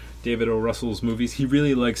into David O. Russell's movies, he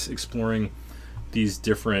really likes exploring these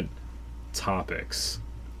different topics.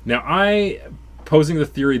 Now, posing the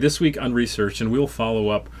theory this week unresearched, and we'll follow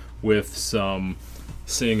up with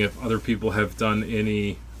seeing if other people have done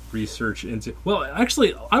any research into... Well,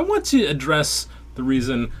 actually, I want to address the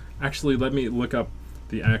reason... Actually, let me look up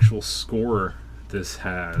the actual score this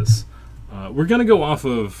has. We're going to go off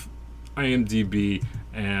of IMDb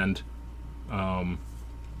and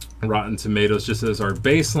Rotten Tomatoes just as our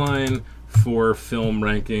baseline for film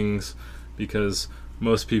rankings, because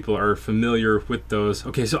most people are familiar with those.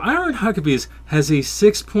 Okay, so I Heart Huckabees has a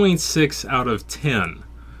 6.6 out of 10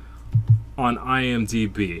 on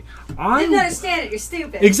IMDb. I didn't understand it. You're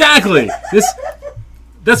stupid. Exactly.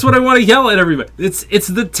 That's what I want to yell at everybody. It's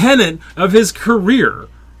the tenet of his career.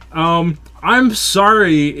 I'm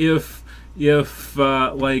sorry if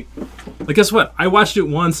like guess what? I watched it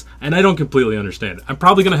once and I don't completely understand it. I'm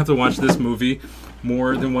probably gonna have to watch this movie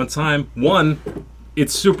more than one time. One,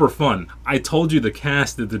 it's super fun. I told you the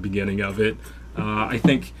cast at the beginning of it. I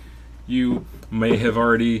think you may have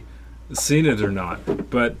already seen it or not,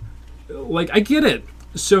 but like I get it.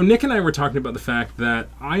 So Nick and I were talking about the fact that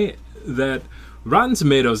Rotten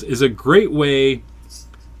Tomatoes is a great way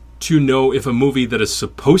to know if a movie that is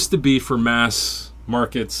supposed to be for mass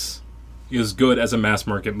markets is good as a mass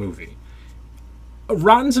market movie.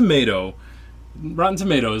 Rotten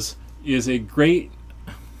Tomatoes is a great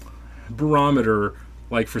barometer,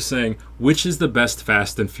 like for saying which is the best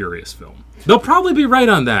Fast and Furious film. They'll probably be right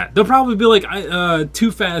on that. They'll probably be like,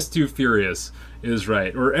 Too Fast, Too Furious is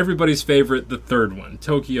right, or everybody's favorite, the third one,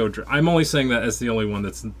 Tokyo Drift. I'm only saying that as the only one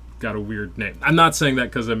that's got a weird name. I'm not saying that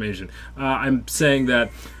because I'm Asian. I'm saying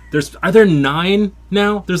that are there 9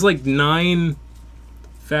 now? There's like 9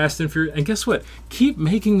 Fast and Furious, and guess what? Keep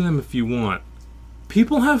making them if you want.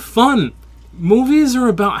 People have fun. Movies are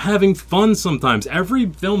about having fun sometimes. Every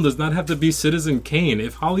film does not have to be Citizen Kane.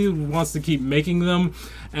 If Hollywood wants to keep making them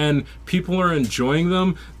and people are enjoying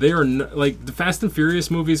them, they are like the Fast and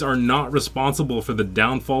Furious movies are not responsible for the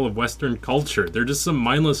downfall of Western culture. They're just some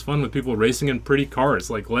mindless fun with people racing in pretty cars.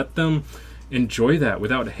 Like, let them enjoy that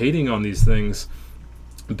without hating on these things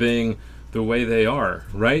being the way they are,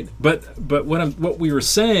 right? But what we were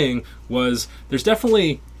saying was there's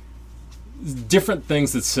definitely different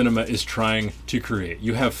things that cinema is trying to create.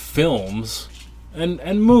 You have films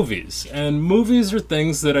and movies. And movies are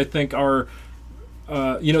things that I think are,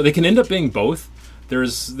 they can end up being both.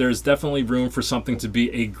 There's definitely room for something to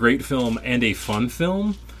be a great film and a fun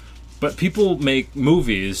film. But people make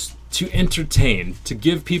movies to entertain, to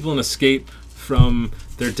give people an escape from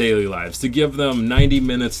their daily lives, to give them 90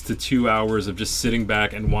 minutes to 2 hours of just sitting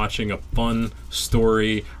back and watching a fun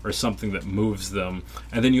story or something that moves them.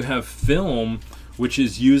 And then you have film, which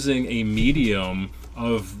is using a medium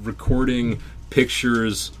of recording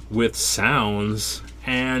pictures with sounds,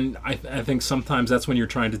 and I think sometimes that's when you're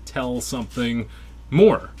trying to tell something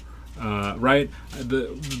more. Right?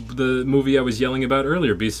 The movie I was yelling about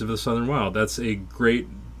earlier, Beasts of the Southern Wild, that's a great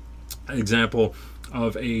example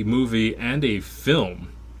of a movie and a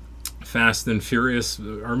film. Fast and Furious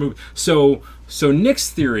are movies. So Nick's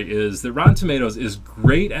theory is that Rotten Tomatoes is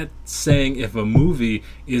great at saying if a movie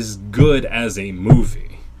is good as a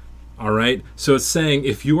movie. All right? So it's saying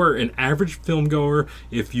if you are an average film goer,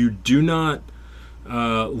 if you do not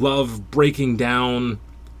love breaking down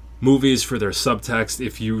movies for their subtext,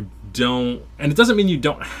 if you don't, and it doesn't mean you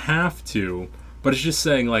don't have to, but it's just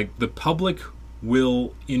saying like the public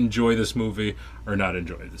will enjoy this movie or not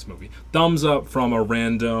enjoy this movie. Thumbs up from a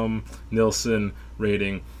random Nielsen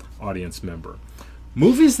rating audience member.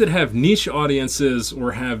 Movies that have niche audiences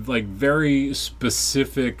or have like very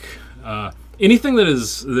specific anything that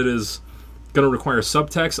is going to require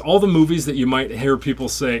subtext, all the movies that you might hear people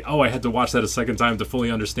say, oh, I had to watch that a second time to fully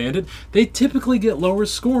understand it, they typically get lower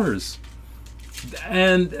scores.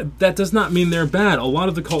 And that does not mean they're bad. A lot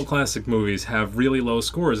of the cult classic movies have really low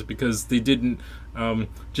scores because they didn't,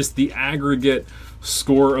 just the aggregate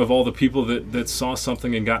score of all the people that saw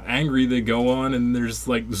something and got angry, they go on and there's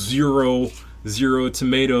like zero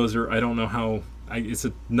tomatoes, or I don't know how, it's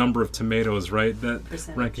a number of tomatoes, right? That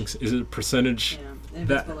ranking, is it a percentage? Yeah, if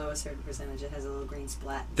it's below a certain percentage, it has a little green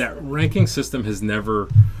splat. That ranking system has never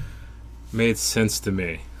made sense to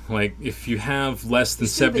me. Like, if you have less than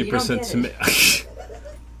 70% tomato...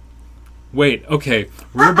 Wait, okay.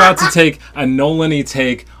 We're about to take a Nolan-y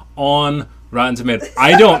take on Rotten Tomatoes.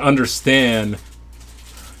 I don't understand.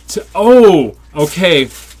 Okay.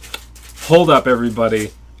 Hold up,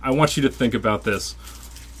 everybody. I want you to think about this.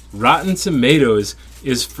 Rotten Tomatoes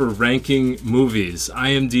is for ranking movies.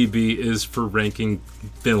 IMDb is for ranking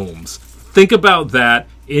films. Think about that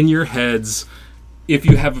in your heads. If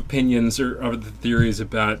you have opinions or other theories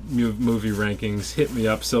about movie rankings, hit me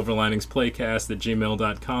up,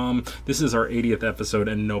 silverliningsplaycast@gmail.com. This is our 80th episode,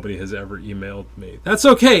 and nobody has ever emailed me. That's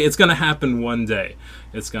okay. It's going to happen one day.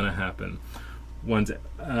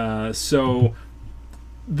 So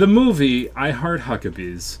the movie I Heart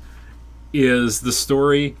Huckabees is the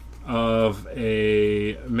story of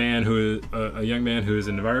a young man who is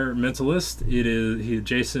an environmentalist.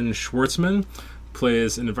 Jason Schwartzman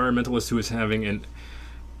plays an environmentalist who is having an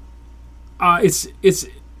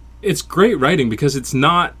it's great writing because it's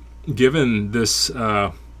not given this.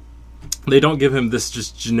 They don't give him this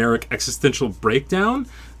just generic existential breakdown.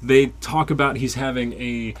 They talk about he's having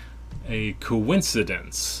a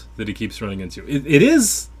coincidence that he keeps running into. It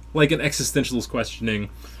is like an existentialist questioning,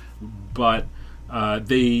 but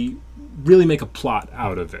they really make a plot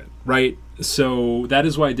out of it, right? So that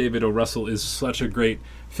is why David O. Russell is such a great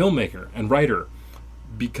filmmaker and writer,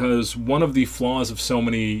 because one of the flaws of so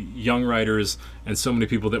many young writers and so many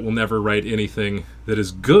people that will never write anything that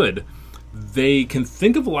is good, they can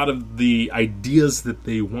think of a lot of the ideas that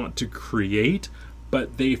they want to create,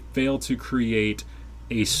 but they fail to create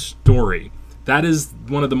a story. That is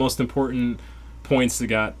one of the most important points that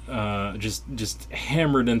got just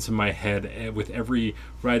hammered into my head with every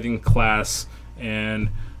writing class and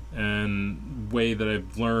way that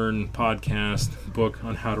I've learned, podcast, book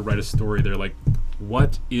on how to write a story. They're like,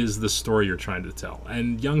 what is the story you're trying to tell?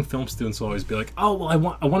 And young film students will always be like, oh, well, I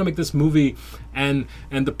want to make this movie, and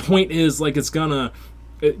the point is like it's gonna,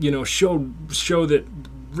 show that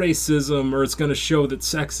racism, or it's gonna show that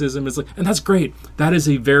sexism is like, and that's great. That is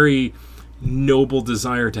a very noble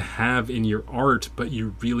desire to have in your art, but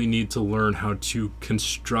you really need to learn how to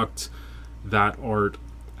construct that art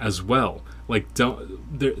as well. Like,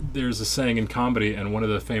 there's a saying in comedy, and one of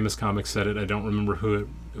the famous comics said it. I don't remember who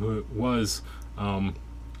it was.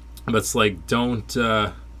 That's like, don't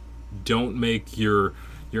make your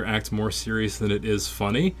act more serious than it is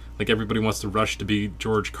funny. Like, everybody wants to rush to be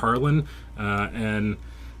George Carlin, and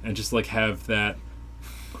just like have that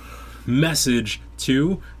message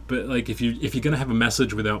too. But like, if you're gonna have a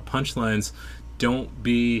message without punchlines, don't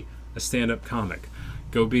be a stand-up comic.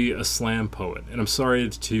 Go be a slam poet. And I'm sorry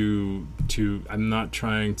to I'm not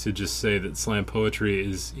trying to just say that slam poetry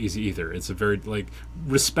is easy either. It's a very, like,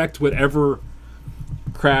 respect whatever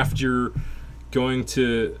craft you're going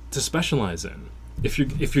to specialize in. If you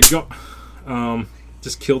go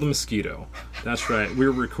just kill the mosquito. That's right.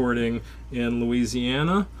 We're recording in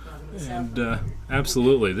Louisiana, and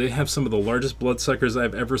absolutely, they have some of the largest bloodsuckers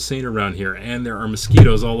I've ever seen around here, and there are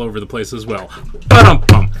mosquitoes all over the place as well.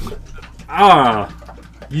 Ba-dum-bum.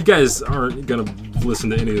 You guys aren't gonna listen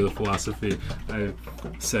to any of the philosophy I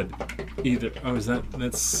said either. Oh,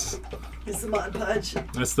 that's It's the Mod Podge.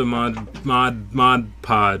 That's the Mod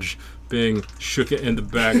Podge being shook in the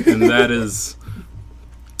back, and that is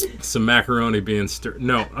some macaroni being stirred.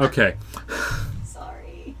 No, okay.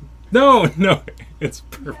 Sorry. No, it's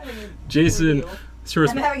perfect. Jason, sure.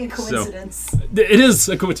 I'm having a coincidence. So, it is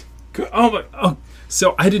a coincidence.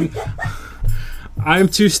 So I didn't. I'm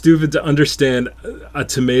too stupid to understand a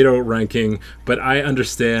tomato ranking, but I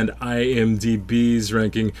understand IMDb's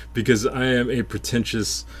ranking because I am a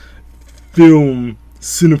pretentious film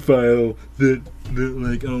cinephile that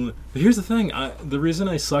like. But here's the thing: the reason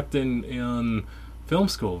I sucked in film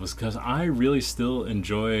school was because I really still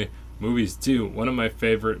enjoy movies too. One of my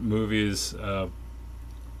favorite movies.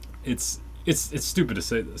 It's stupid to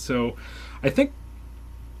say this. So, I think.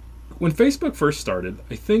 When Facebook first started,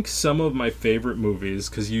 I think some of my favorite movies,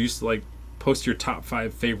 because you used to like post your top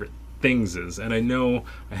 5 favorite thingses, and I know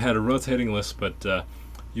I had a rotating list, but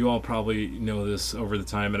you all probably know this over the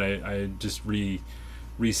time, and I just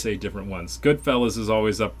re-say different ones. Goodfellas is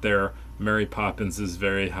always up there. Mary Poppins is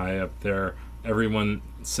very high up there. Everyone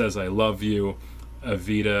Says I Love You,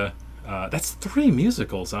 Evita. That's 3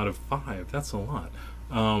 musicals out of 5. That's a lot.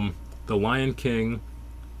 The Lion King.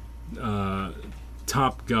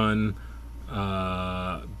 Top Gun,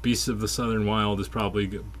 Beasts of the Southern Wild is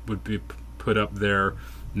probably would be put up there.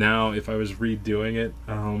 Now, if I was redoing it,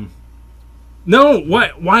 no,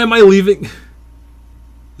 why am I leaving?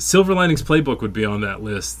 Silver Linings Playbook would be on that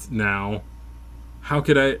list now. How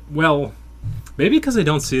could I? Well, maybe because I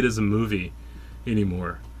don't see it as a movie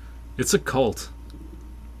anymore. It's a cult.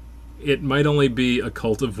 It might only be a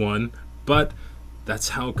cult of one, but that's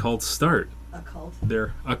how cults start. A cult?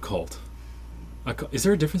 They're a cult. Is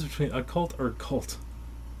there a difference between a cult or cult?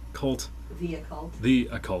 Cult. The occult. The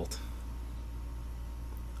occult.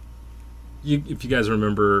 If you guys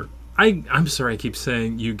remember, I'm sorry I keep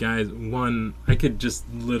saying you guys. One, I could just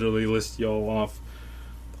literally list y'all off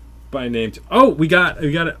by name. We got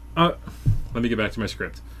it. Let me get back to my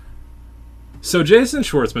script. So Jason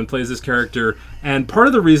Schwartzman plays this character, and part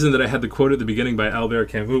of the reason that I had the quote at the beginning by Albert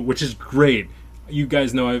Camus, which is great. You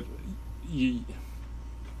guys know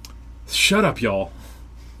shut up, y'all.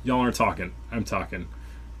 Y'all aren't talking. I'm talking.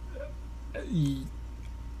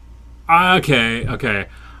 Okay.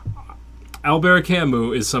 Albert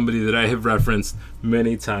Camus is somebody that I have referenced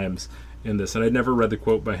many times in this, and I'd never read the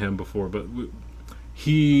quote by him before, but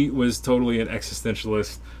he was totally an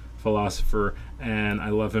existentialist philosopher, and I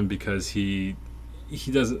love him because he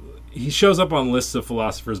he doesn't. He shows up on lists of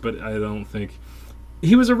philosophers, but I don't think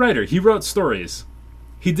he was a writer. He wrote stories.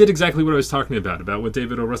 He did exactly what I was talking about what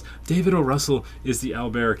David O. Russell. David O. Russell is the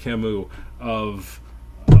Albert Camus of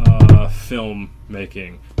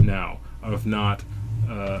filmmaking now, of not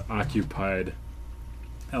occupied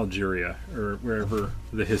Algeria or wherever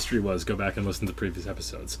the history was. Go back and listen to previous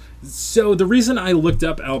episodes. So the reason I looked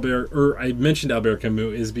up I mentioned Albert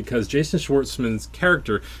Camus is because Jason Schwartzman's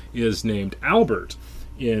character is named Albert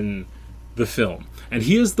in the film. And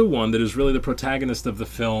he is the one that is really the protagonist of the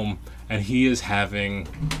film, and he is having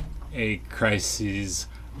a crisis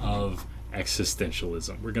of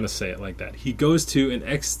existentialism. We're going to say it like that. He goes to an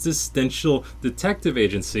existential detective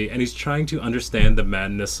agency, and he's trying to understand the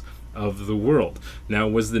madness of the world. Now,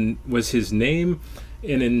 was his name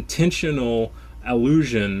an intentional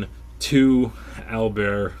allusion to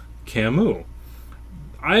Albert Camus?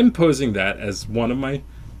 I'm posing that as one of my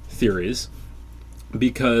theories,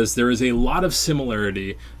 because there is a lot of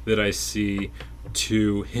similarity that I see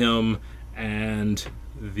to him and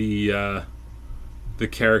the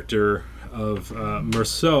character of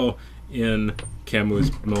Meursault in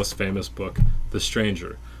Camus' most famous book, The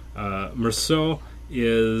Stranger. Meursault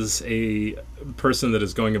is a person that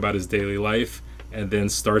is going about his daily life and then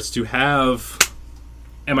starts to have...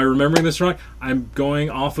 Am I remembering this wrong? I'm going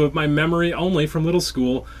off of my memory only from little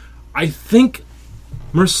school. I think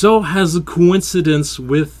Meursault has a coincidence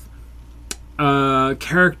with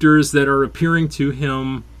characters that are appearing to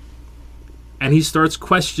him, and he starts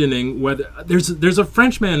questioning whether there's a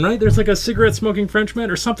Frenchman, right? There's like a cigarette smoking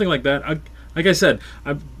Frenchman or something like that. Like I said,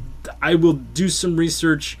 I will do some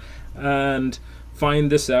research and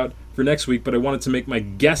find this out for next week, but I wanted to make my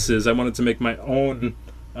guesses. I wanted to make my own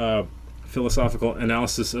philosophical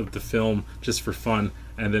analysis of the film just for fun,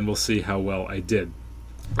 and then we'll see how well I did.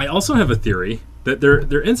 I also have a theory that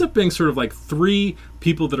there ends up being sort of like three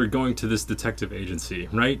people that are going to this detective agency,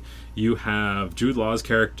 right? You have Jude Law's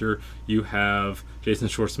character, you have Jason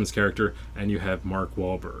Schwartzman's character, and you have Mark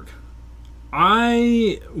Wahlberg.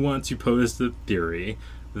 I want to pose the theory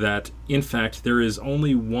that, in fact, there is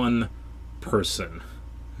only one person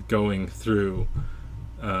going through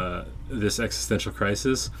this existential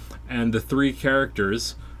crisis, and the three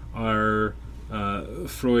characters are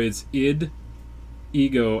Freud's id,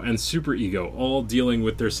 ego, and superego, all dealing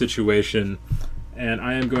with their situation. And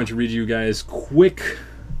I am going to read you guys quick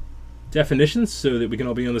definitions so that we can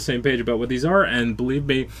all be on the same page about what these are. And believe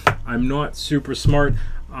me, I'm not super smart.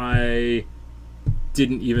 I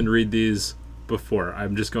didn't even read these before.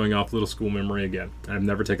 I'm just going off little school memory again. I've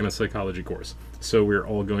never taken a psychology course. So we're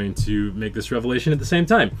all going to make this revelation at the same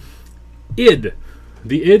time. Id.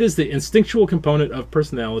 The id is the instinctual component of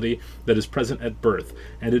personality that is present at birth,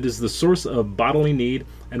 and it is the source of bodily need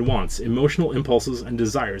and wants, emotional impulses and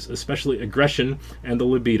desires, especially aggression and the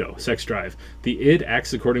libido, sex drive. The id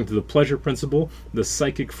acts according to the pleasure principle, the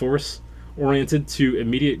psychic force oriented to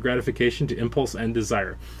immediate gratification to impulse and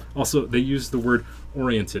desire. Also, they use the word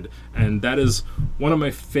oriented, and that is one of my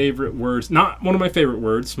favorite words. Not one of my favorite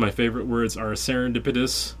words. My favorite words are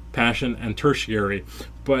serendipitous, passion, and tertiary,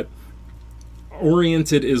 but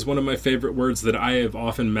oriented is one of my favorite words that I have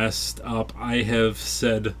often messed up. I have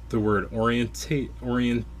said the word orientate.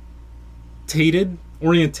 I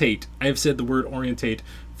have said the word orientate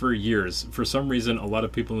for years. For some reason, a lot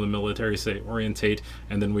of people in the military say orientate,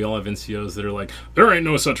 and then we all have NCOs that are like, there ain't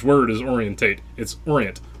no such word as orientate. It's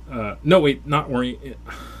orient. No, wait, not orient.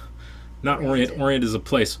 Not orient. Orient is a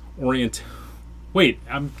place. Orient. Wait,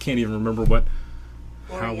 I can't even remember what.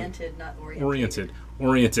 Oriented, not oriented.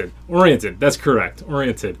 Oriented. That's correct.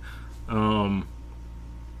 Oriented. That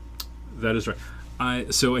is right.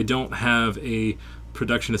 So I don't have a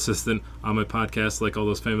production assistant on my podcast like all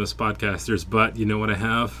those famous podcasters, but you know what I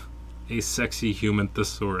have? A sexy human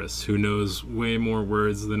thesaurus who knows way more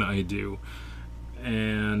words than I do.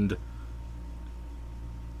 And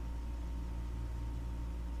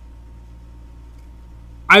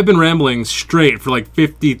I've been rambling straight for like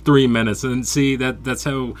 53 minutes, and see that's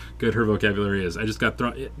how good her vocabulary is. I just got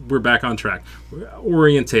thrown. We're back on track.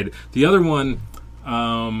 Oriented. The other one.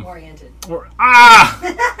 Oriented.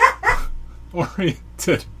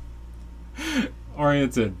 Oriented.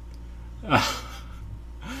 Oriented.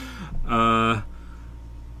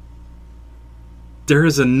 There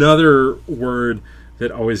is another word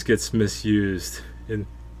that always gets misused, and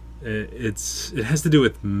it has to do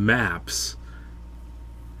with maps.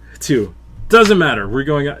 Too. Doesn't matter. We're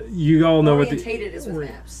going. You all know orientated what the is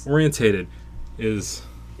with maps. Orientated is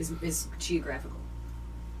geographical.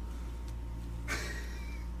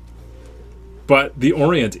 But the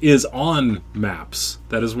Orient is on maps.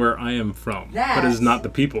 That is where I am from. But it is not the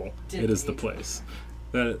people. It is the place.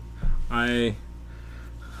 that I'm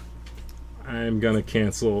gonna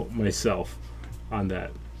cancel myself on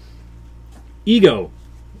that. Ego.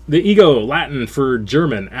 The ego, Latin for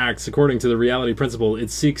German, acts according to the reality principle. It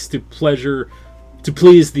seeks to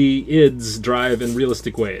please the id's drive in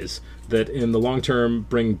realistic ways that in the long term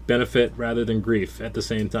bring benefit rather than grief at the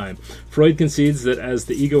same time. Freud concedes that as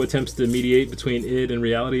the ego attempts to mediate between id and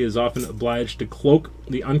reality, it is often obliged to cloak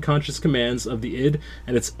the unconscious commands of the id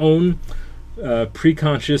and its own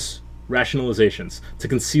preconscious rationalizations, to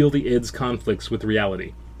conceal the id's conflicts with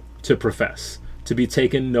reality, to profess, to be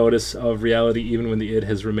taken notice of reality even when the id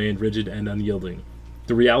has remained rigid and unyielding.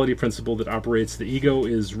 The reality principle that operates the ego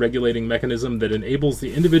is regulating mechanism that enables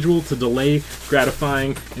the individual to delay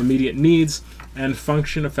gratifying immediate needs and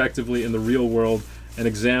function effectively in the real world. An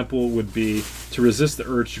example would be to resist the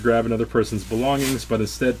urge to grab another person's belongings, but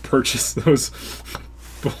instead purchase those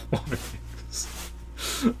belongings.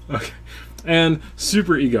 Okay. And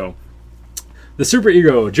superego. The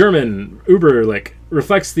superego, German, Überlich,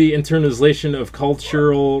 reflects the internalization of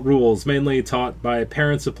cultural rules, mainly taught by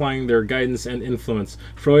parents applying their guidance and influence.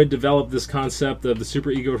 Freud developed this concept of the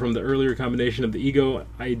superego from the earlier combination of the ego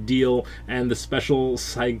ideal and the special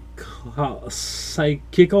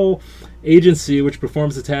psychical agency which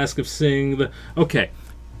performs the task of seeing the... Okay.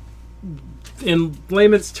 In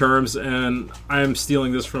layman's terms, and I'm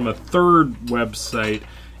stealing this from a third website,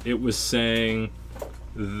 it was saying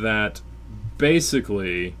that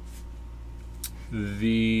basically I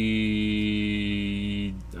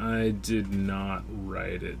did not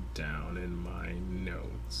write it down in my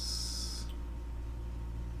notes.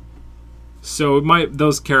 So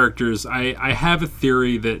those characters, I have a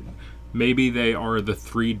theory that maybe they are the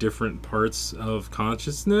three different parts of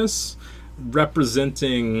consciousness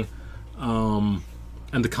representing and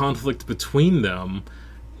the conflict between them.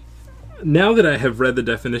 Now that I have read the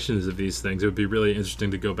definitions of these things, it would be really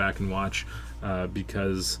interesting to go back and watch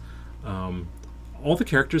because all the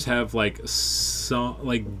characters have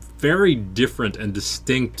very different and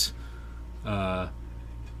distinct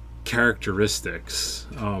characteristics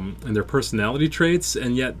and their personality traits,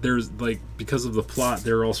 and yet there's because of the plot,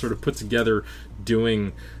 they're all sort of put together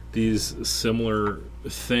doing these similar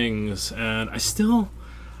things. And I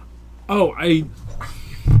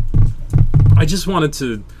just wanted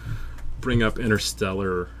to bring up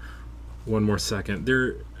Interstellar one more second.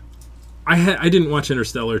 I didn't watch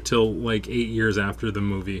Interstellar till 8 years after the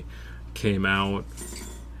movie came out.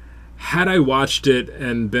 Had I watched it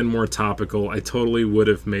and been more topical, I totally would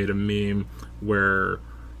have made a meme where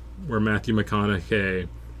Matthew McConaughey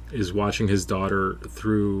is watching his daughter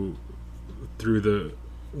through the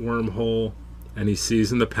wormhole and he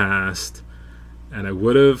sees in the past, and I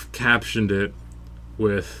would have captioned it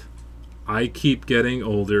with, "I keep getting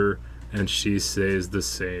older and she stays the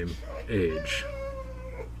same age."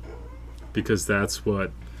 Because that's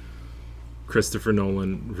what Christopher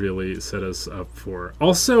Nolan really set us up for.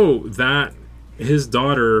 Also, that his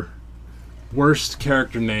daughter, worst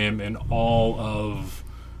character name in all of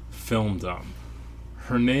filmdom.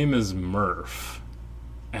 Her name is Murph.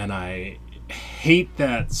 And I hate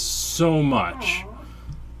that so much. Aww.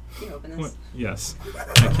 Can you open this? What? Yes,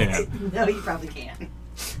 I can. No, you probably can't.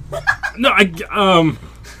 No,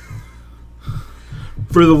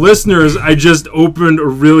 for the listeners, I just opened a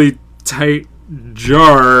really tight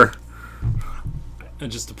jar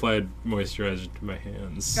and just applied moisturizer to my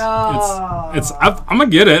hands. Oh. I'm gonna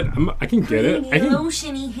get it. I can get it. I can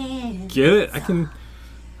lotiony hands. get it. I can.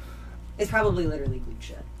 It's probably literally glued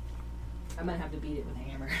shut. I'm gonna have to beat it with a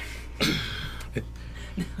hammer.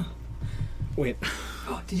 Wait.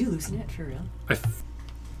 Oh, did you loosen it for real?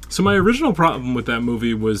 So my original problem with that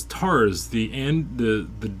movie was TARS, the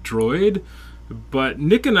droid. But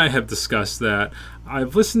Nick and I have discussed that.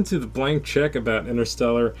 I've listened to the Blank Check about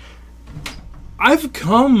Interstellar.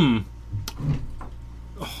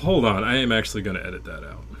 Hold on, I am actually going to edit that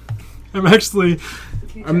out. I'm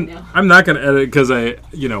not going to edit because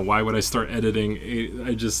why would I start editing?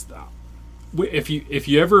 If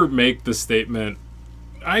you ever make the statement,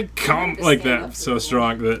 I come like that so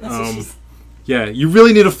strong that yeah, you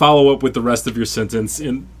really need to follow up with the rest of your sentence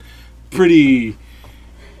in pretty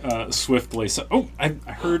swiftly. So, I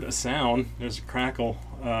heard a sound. There's a crackle.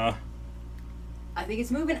 I think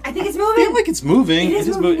it's moving. I feel like it's moving. It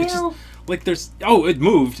is moving now. It's just like there's. Oh, it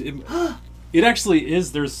moved. It actually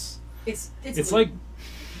is. There's. It's like.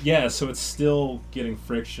 Yeah, so it's still getting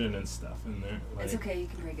friction and stuff in there. It's okay. You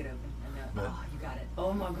can break it open. Oh, you got it.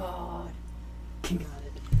 Oh my god. You got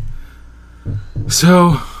it.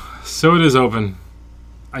 So it is open.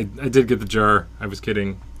 I did get the jar. I was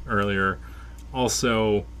kidding earlier.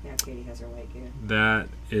 Also, Yeah, Katie has her white gear. that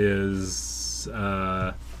is...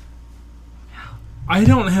 I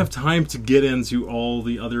don't have time to get into all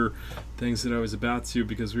the other things that I was about to,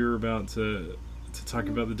 because we were about to talk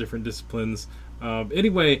about the different disciplines.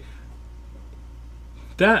 Anyway,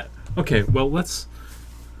 that... Okay, well, let's...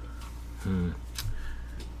 I'm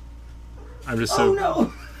just so... Oh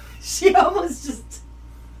no! She almost just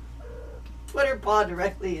put her paw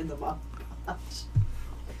directly in the Mod Podge.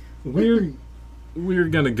 We're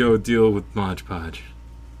gonna go deal with Mod Podge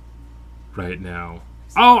right now.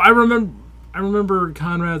 Oh, I remember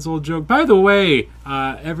Conrad's old joke. By the way,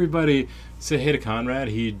 everybody say hey to Conrad.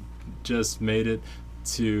 He just made it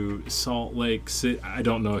to Salt Lake City. I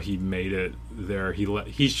don't know if he made it there.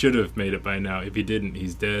 He should have made it by now. If he didn't,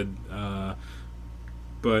 he's dead.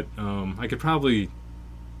 But I could probably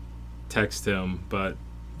text him. But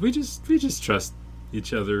we just trust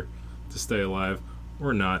each other to stay alive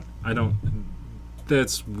or not. I don't.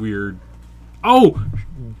 That's weird. Oh,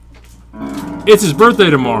 it's his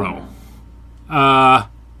birthday tomorrow.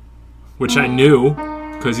 Which I knew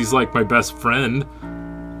because he's like my best friend.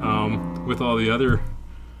 With all the other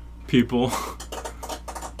people.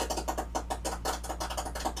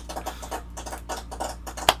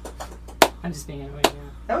 I'm just being annoying now.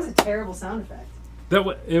 That was a terrible sound effect.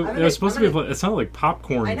 It was supposed to be. It sounded like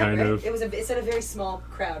popcorn, I know, kind right? of. It said a very small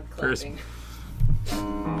crowd clapping.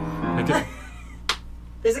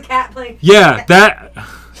 There's a cat playing. Yeah, that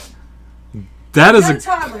is Not a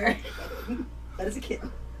toddler. That is a kid.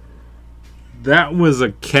 That was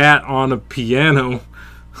a cat on a piano.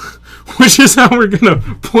 Which is how we're going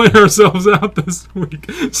to play ourselves out this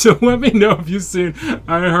week. So let me know if you've seen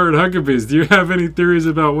I Heart Huckabees. Do you have any theories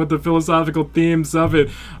about what the philosophical themes of it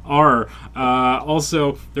are?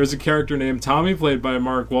 Also, there's a character named Tommy played by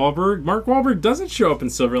Mark Wahlberg. Mark Wahlberg doesn't show up in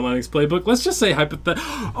Silver Linings Playbook. Let's just say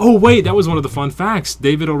Oh, wait, that was one of the fun facts.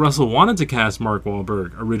 David O. Russell wanted to cast Mark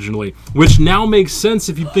Wahlberg originally, which now makes sense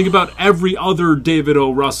if you think about every other David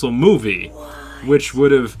O. Russell movie, which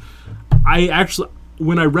would have...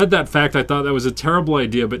 When I read that fact, I thought that was a terrible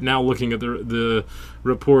idea, but now looking at the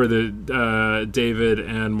rapport that David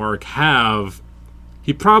and Mark have,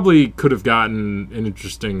 he probably could have gotten an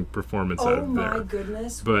interesting performance out of there. Oh my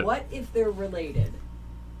goodness. But, what if they're related?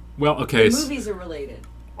 Well, okay. The movies are related.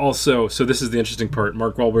 Also, so this is the interesting part.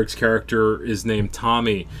 Mark Wahlberg's character is named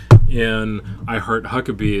Tommy in I Heart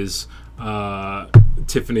Huckabees.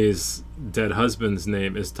 Tiffany's dead husband's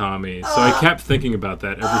name is Tommy. So I kept thinking about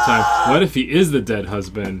that every time. What if he is the dead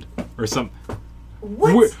husband or something?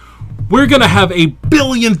 What? We're going to have a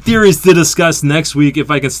billion theories to discuss next week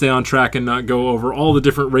if I can stay on track and not go over all the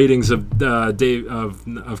different ratings of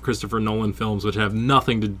Christopher Nolan films, which have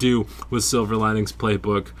nothing to do with Silver Linings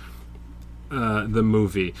Playbook, the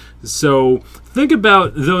movie. So think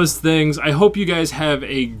about those things. I hope you guys have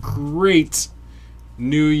a great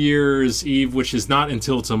New Year's Eve, which is not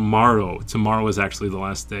until tomorrow. Tomorrow is actually the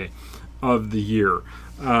last day of the year.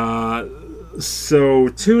 So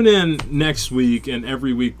tune in next week and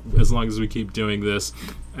every week as long as we keep doing this.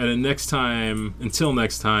 And until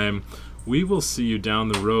next time, we will see you down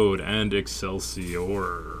the road, and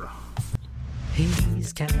Excelsior.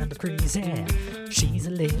 He's kind of crazy, she's a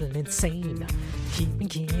little insane. Keeping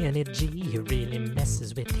Kenny G really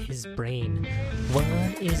messes with his brain. One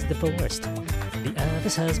is divorced, the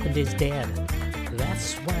other's husband is dead.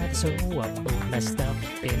 That's why they're so both messed up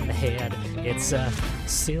in the head. It's a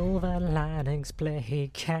Silver Linings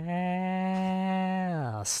Playcast.